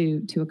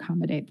to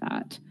accommodate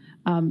that.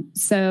 And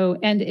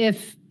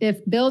if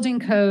building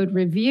code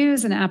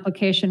reviews an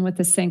application with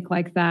a sink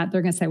like that,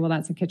 they're going to say, well,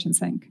 that's a kitchen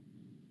sink.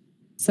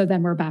 So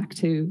then we're back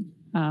to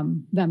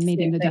them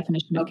meeting the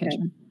definition of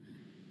kitchen.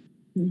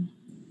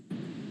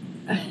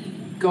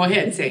 Go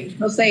ahead, Sage.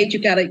 So Sage, you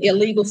got an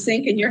illegal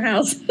sink in your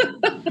house?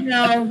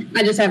 No,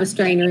 I just have a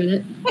strainer in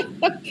it.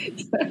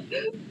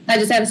 I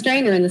just have a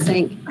strainer in the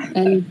sink,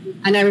 and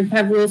I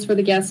have rules for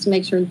the guests to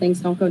make sure things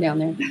don't go down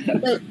there.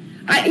 But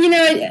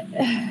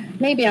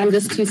maybe I'm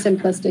just too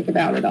simplistic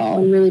about it all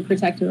and really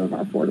protective of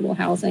our affordable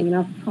housing. And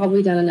I've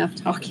probably done enough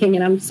talking,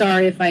 and I'm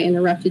sorry if I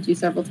interrupted you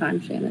several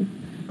times, Shannon.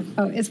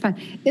 Oh, it's fine.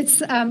 It's,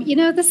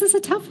 this is a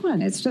tough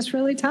one. It's just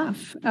really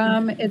tough.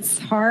 It's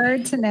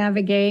hard to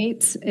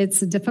navigate.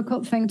 It's a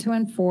difficult thing to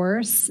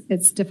enforce.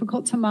 It's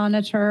difficult to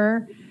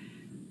monitor.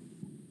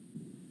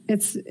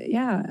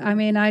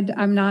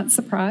 I'm not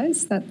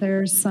surprised that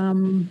there's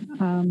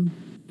some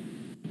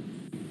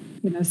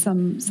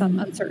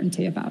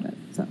uncertainty about it.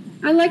 So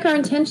I like our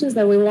intentions,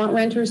 though. We want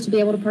renters to be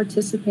able to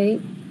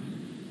participate.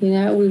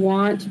 We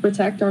want to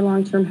protect our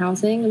long-term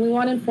housing, and we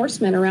want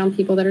enforcement around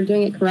people that are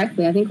doing it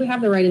correctly. I think we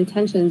have the right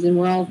intentions, and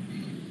we're all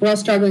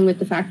struggling with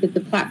the fact that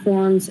the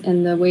platforms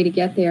and the way to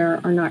get there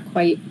are not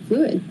quite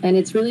fluid. And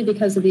it's really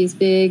because of these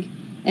big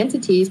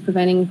entities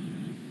preventing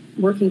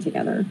working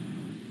together.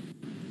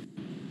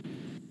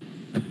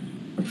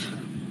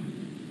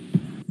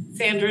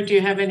 Sandra, do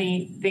you have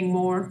anything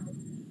more?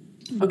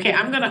 Okay,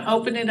 I'm going to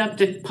open it up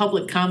to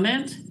public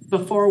comment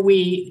before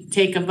we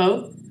take a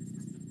vote.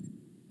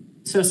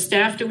 So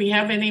staff, do we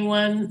have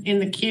anyone in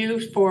the queue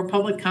for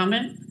public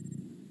comment?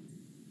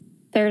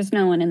 There's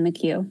no one in the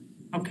queue.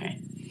 Okay.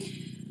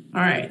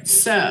 All right.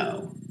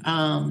 So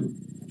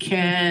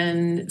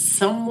can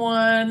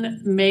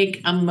someone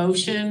make a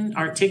motion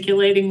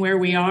articulating where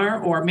we are?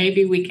 Or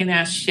maybe we can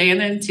ask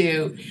Shannon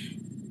to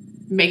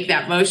make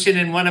that motion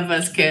and one of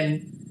us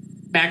can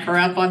back her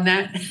up on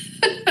that.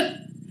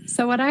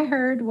 So what I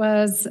heard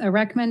was a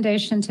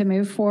recommendation to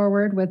move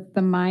forward with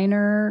the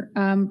minor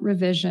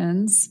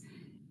revisions,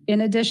 in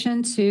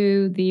addition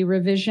to the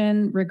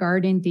revision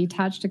regarding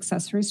detached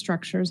accessory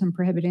structures and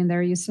prohibiting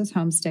their use as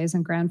homestays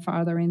and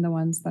grandfathering the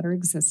ones that are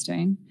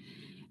existing.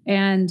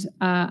 And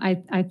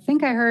I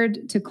think I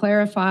heard to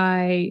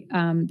clarify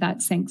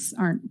that sinks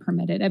aren't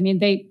permitted. I mean,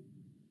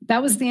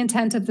 that was the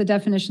intent of the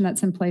definition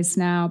that's in place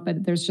now,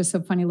 but there's just a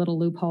funny little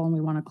loophole, and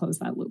we want to close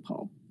that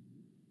loophole.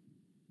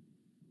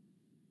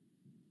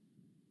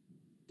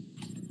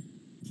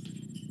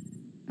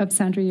 Oh,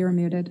 Sandra, you're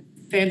muted.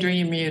 Sandra,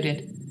 you're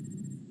muted.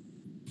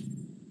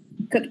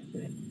 Good.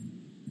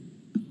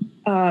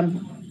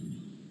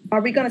 Are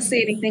we going to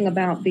say anything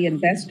about the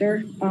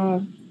investor,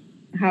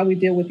 how we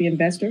deal with the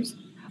investors?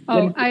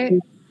 Oh,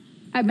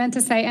 I meant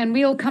to say, and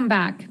we'll come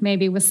back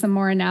maybe with some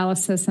more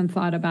analysis and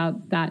thought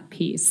about that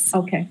piece.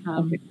 Okay.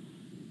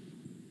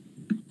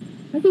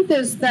 I think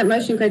that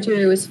motion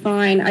criteria was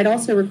fine. I'd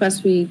also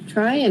request we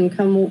try and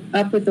come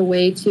up with a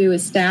way to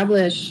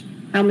establish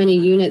how many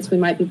units we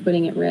might be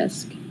putting at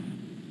risk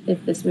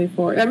if this moves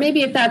forward. Or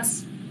maybe if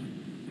that's,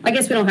 I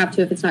guess we don't have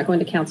to if it's not going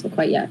to council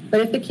quite yet.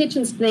 But if the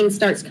kitchen thing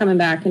starts coming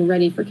back and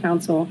ready for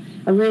council,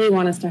 I really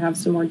want us to have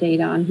some more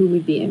data on who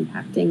we'd be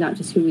impacting, not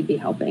just who we'd be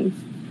helping.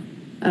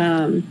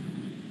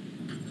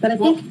 But I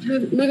think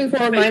moving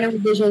forward, minor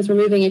revisions,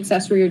 removing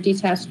accessory or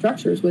detached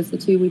structures was the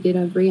two we did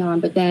agree on.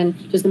 But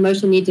then does the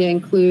motion need to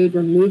include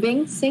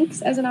removing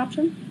sinks as an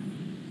option?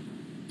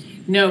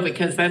 No,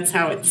 because that's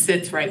how it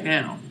sits right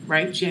now.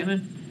 Right,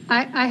 Shannon?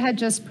 I had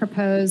just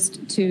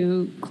proposed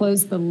to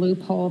close the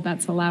loophole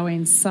that's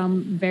allowing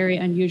some very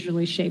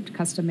unusually shaped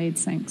custom-made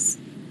sinks.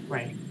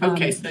 Right.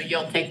 Okay, so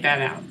you'll take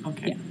that out.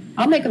 Okay. Yeah.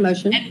 I'll make a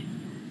motion. And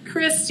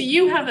Chris, do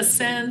you have a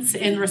sense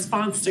in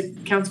response to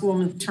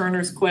Councilwoman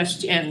Turner's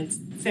question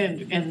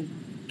and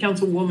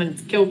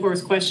Councilwoman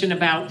Kilgore's question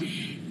about,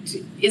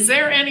 is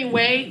there any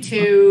way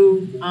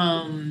to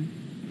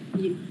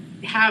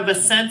have a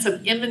sense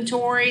of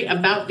inventory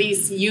about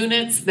these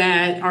units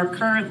that are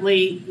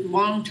currently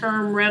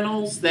long-term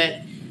rentals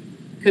that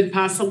could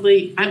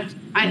possibly,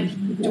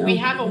 do we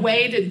have a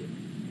way to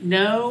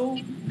know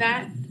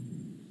that?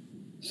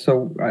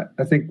 So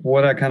I think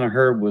what I kind of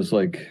heard was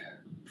like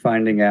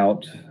finding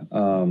out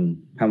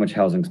how much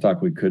housing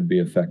stock we could be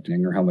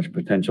affecting or how much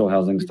potential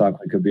housing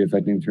stock we could be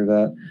affecting through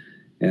that.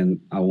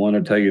 And I want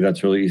to tell you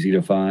that's really easy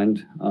to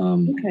find.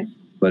 Okay.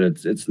 But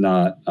it's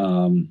not,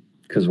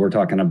 because we're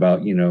talking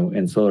about,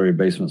 ancillary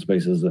basement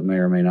spaces that may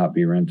or may not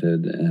be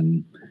rented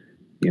and,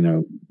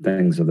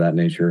 things of that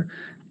nature.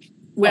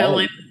 Well,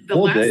 and the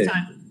last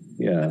time.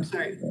 Yeah. I'm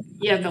sorry.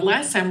 Yeah, the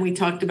last time we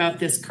talked about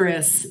this,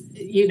 Chris,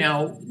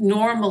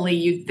 normally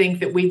you'd think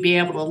that we'd be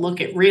able to look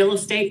at real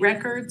estate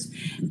records,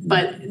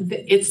 but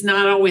it's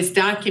not always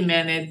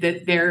documented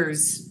that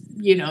there's,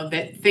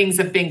 that things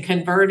have been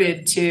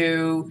converted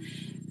to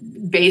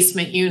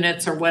basement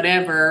units or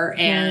whatever.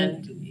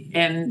 And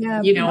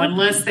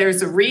unless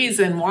there's a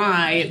reason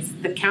why,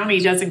 the county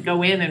doesn't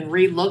go in and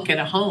relook at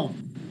a home.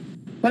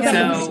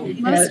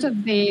 Most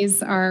of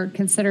these are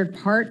considered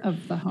part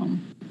of the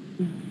home.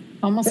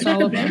 Almost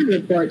all of them.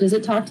 Report. Does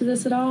it talk to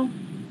this at all?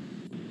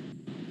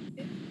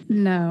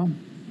 No,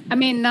 I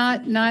mean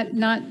not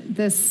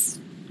this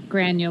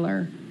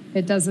granular.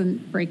 It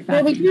doesn't break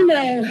that. Well, we do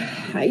know.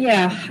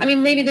 Yeah, I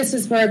mean maybe this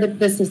is where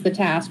this is the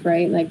task,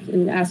 right? Like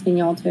in asking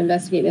y'all to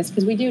investigate this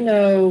because we do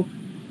know.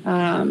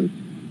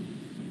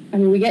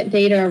 We get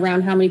data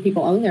around how many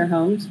people own their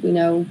homes. We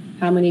know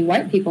how many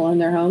white people own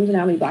their homes and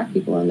how many black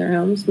people own their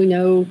homes. We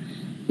know,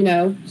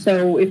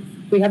 So if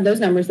we have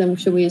those numbers, then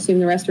should we assume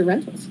the rest are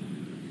rentals?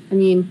 I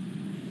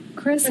mean,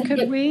 Chris,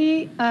 could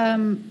we,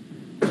 can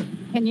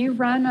you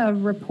run a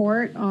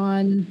report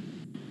on,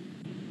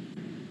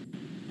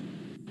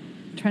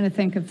 I'm trying to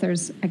think if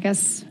there's, I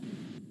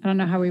don't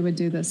know how we would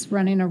do this,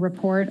 running a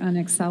report on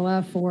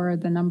Excella for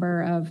the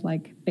number of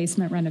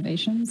basement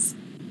renovations?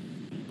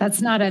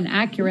 That's not an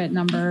accurate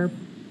number,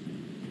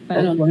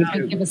 but it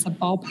might give us a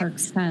ballpark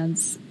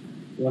sense.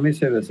 Let me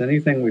say this,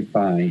 anything we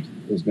find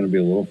is going to be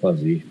a little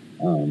fuzzy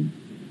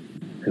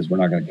because we're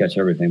not going to catch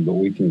everything, but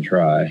we can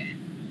try.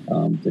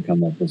 To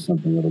come up with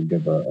something that'll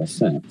give a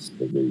sense,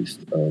 at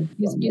least, of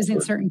using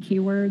certain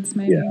keywords,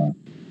 maybe. Yeah.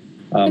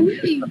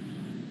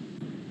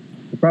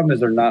 The problem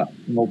is they're not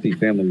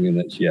multifamily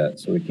units yet,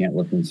 so we can't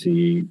look and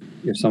see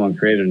if someone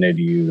created an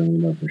ADU. Then we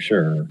know for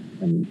sure,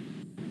 and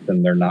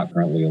then they're not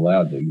currently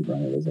allowed to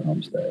run it as a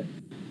homestay.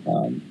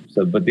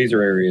 But these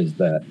are areas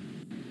that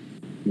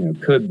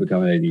could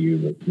become an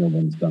ADU, but no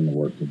one's done the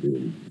work to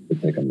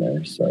take them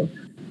there. So,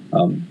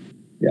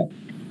 yeah.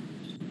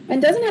 And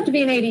doesn't have to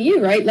be an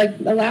ADU, right? Like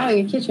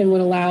allowing a kitchen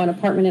would allow an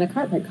apartment in a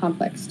apartment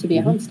complex to be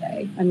a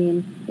homestay. I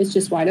mean, it's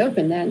just wide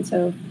open then.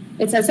 So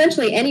it's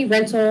essentially any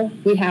rental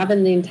we have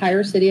in the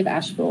entire city of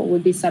Asheville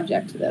would be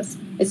subject to this.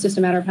 It's just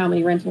a matter of how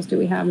many rentals do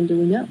we have and do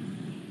we know?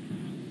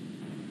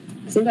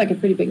 Seems like a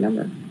pretty big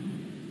number.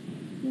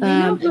 We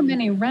know how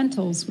many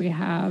rentals we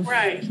have.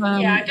 Right.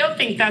 I don't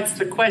think that's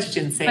the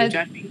question, Sage.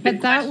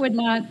 But that would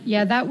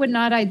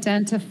not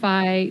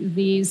identify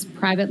these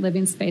private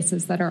living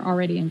spaces that are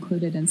already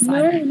included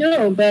inside.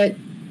 No, but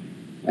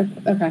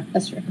okay,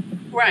 that's true.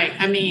 Right.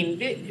 I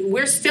mean,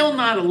 we're still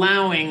not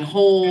allowing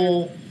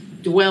whole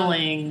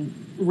dwelling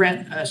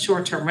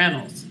short-term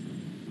rentals.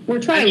 We're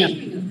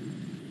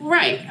trying.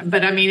 Right,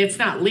 but I mean, it's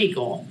not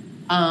legal.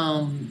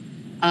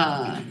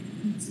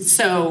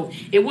 So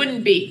it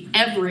wouldn't be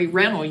every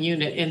rental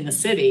unit in the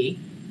city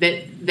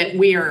that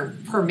we are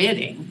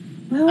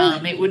permitting.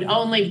 Well, it would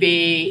only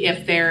be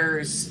if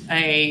there's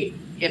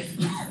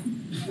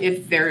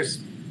if there's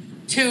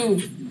two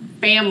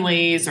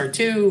families or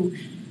two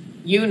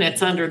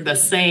units under the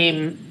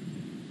same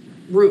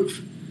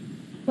roof.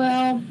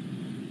 Well,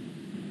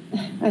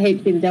 I hate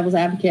to be the devil's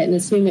advocate and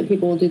assume that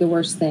people will do the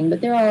worst thing, but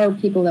there are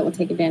people that will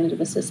take advantage of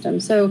the system.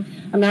 So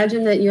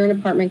imagine that you're an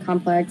apartment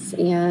complex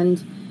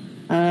and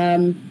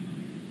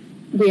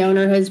the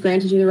owner has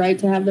granted you the right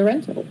to have the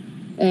rental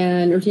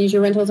or to use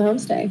your rental as a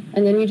homestay.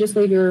 And then you just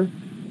leave your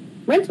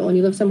rental and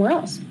you live somewhere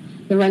else.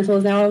 The rental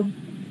is now,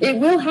 it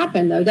will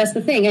happen though. That's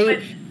the thing.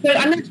 But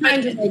I'm not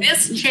trying to.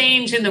 This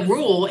change in the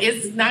rule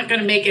is not going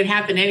to make it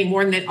happen any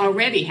more than it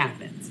already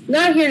happens.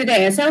 Not here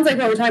today. It sounds like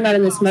what we're talking about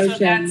in this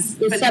motion is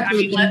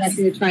separate from what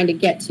you're trying to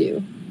get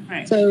to.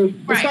 Right. So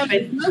as far as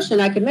the motion,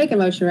 I could make a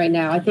motion right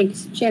now. I think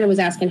Shannon was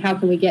asking, how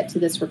can we get to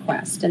this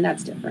request? And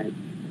that's different.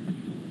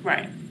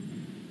 Right.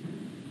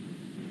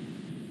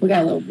 We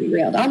got a little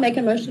derailed. I'll make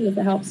a motion if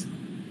it helps.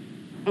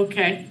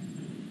 Okay.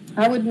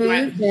 I would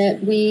move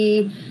that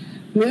we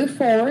move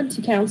forward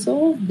to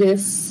council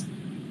this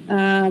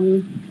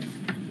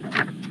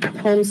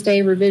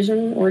homestay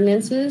revision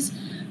ordinances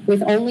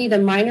with only the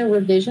minor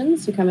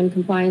revisions to come in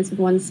compliance with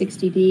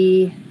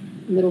 160D,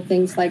 little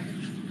things like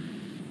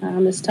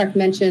as Tuck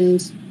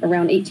mentioned,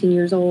 around 18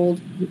 years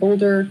old and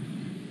older,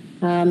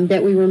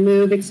 that we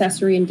remove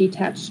accessory and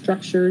detached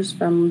structures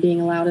from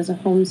being allowed as a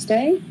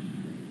homestay.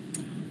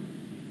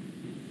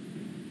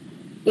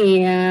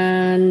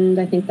 And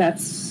I think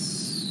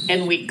that's...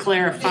 And we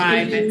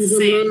clarify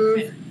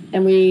that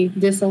and we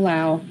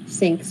disallow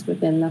sinks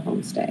within the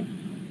homestay.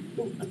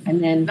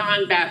 And then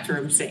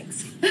non-bathroom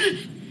sinks.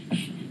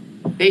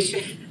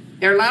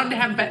 They're allowed to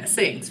have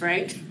sinks,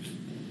 right?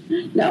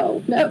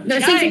 No,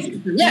 there's sinks.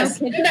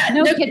 Yes,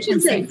 no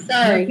kitchen sinks.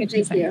 Sorry, no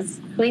kitchen sinks.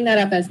 You. Clean that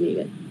up as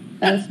needed.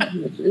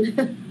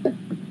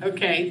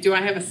 Okay, do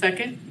I have a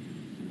second?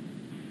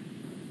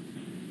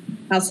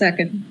 I'll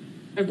second.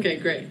 Okay,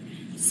 great.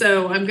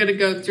 So I'm going to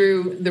go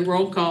through the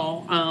roll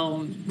call.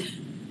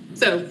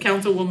 So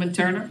Councilwoman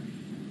Turner?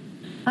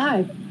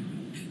 Aye.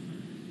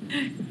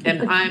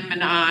 And I'm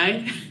an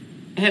aye.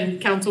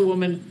 And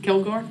Councilwoman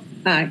Kilgore?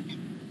 Aye.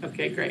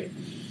 Okay, great.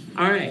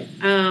 All right.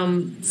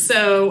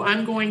 So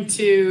I'm going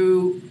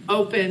to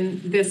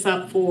open this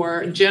up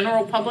for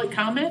general public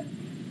comment.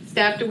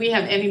 Staff, do we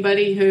have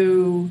anybody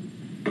who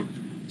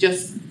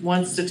just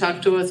wants to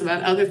talk to us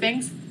about other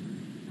things?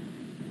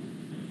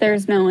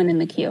 There's no one in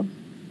the queue.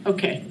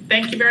 Okay.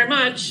 Thank you very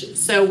much.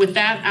 So with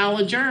that, I'll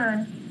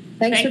adjourn.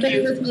 Thanks for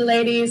being with me,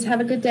 ladies.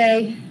 Have a good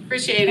day.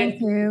 Appreciate it.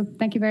 Thank you.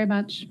 Thank you very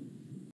much.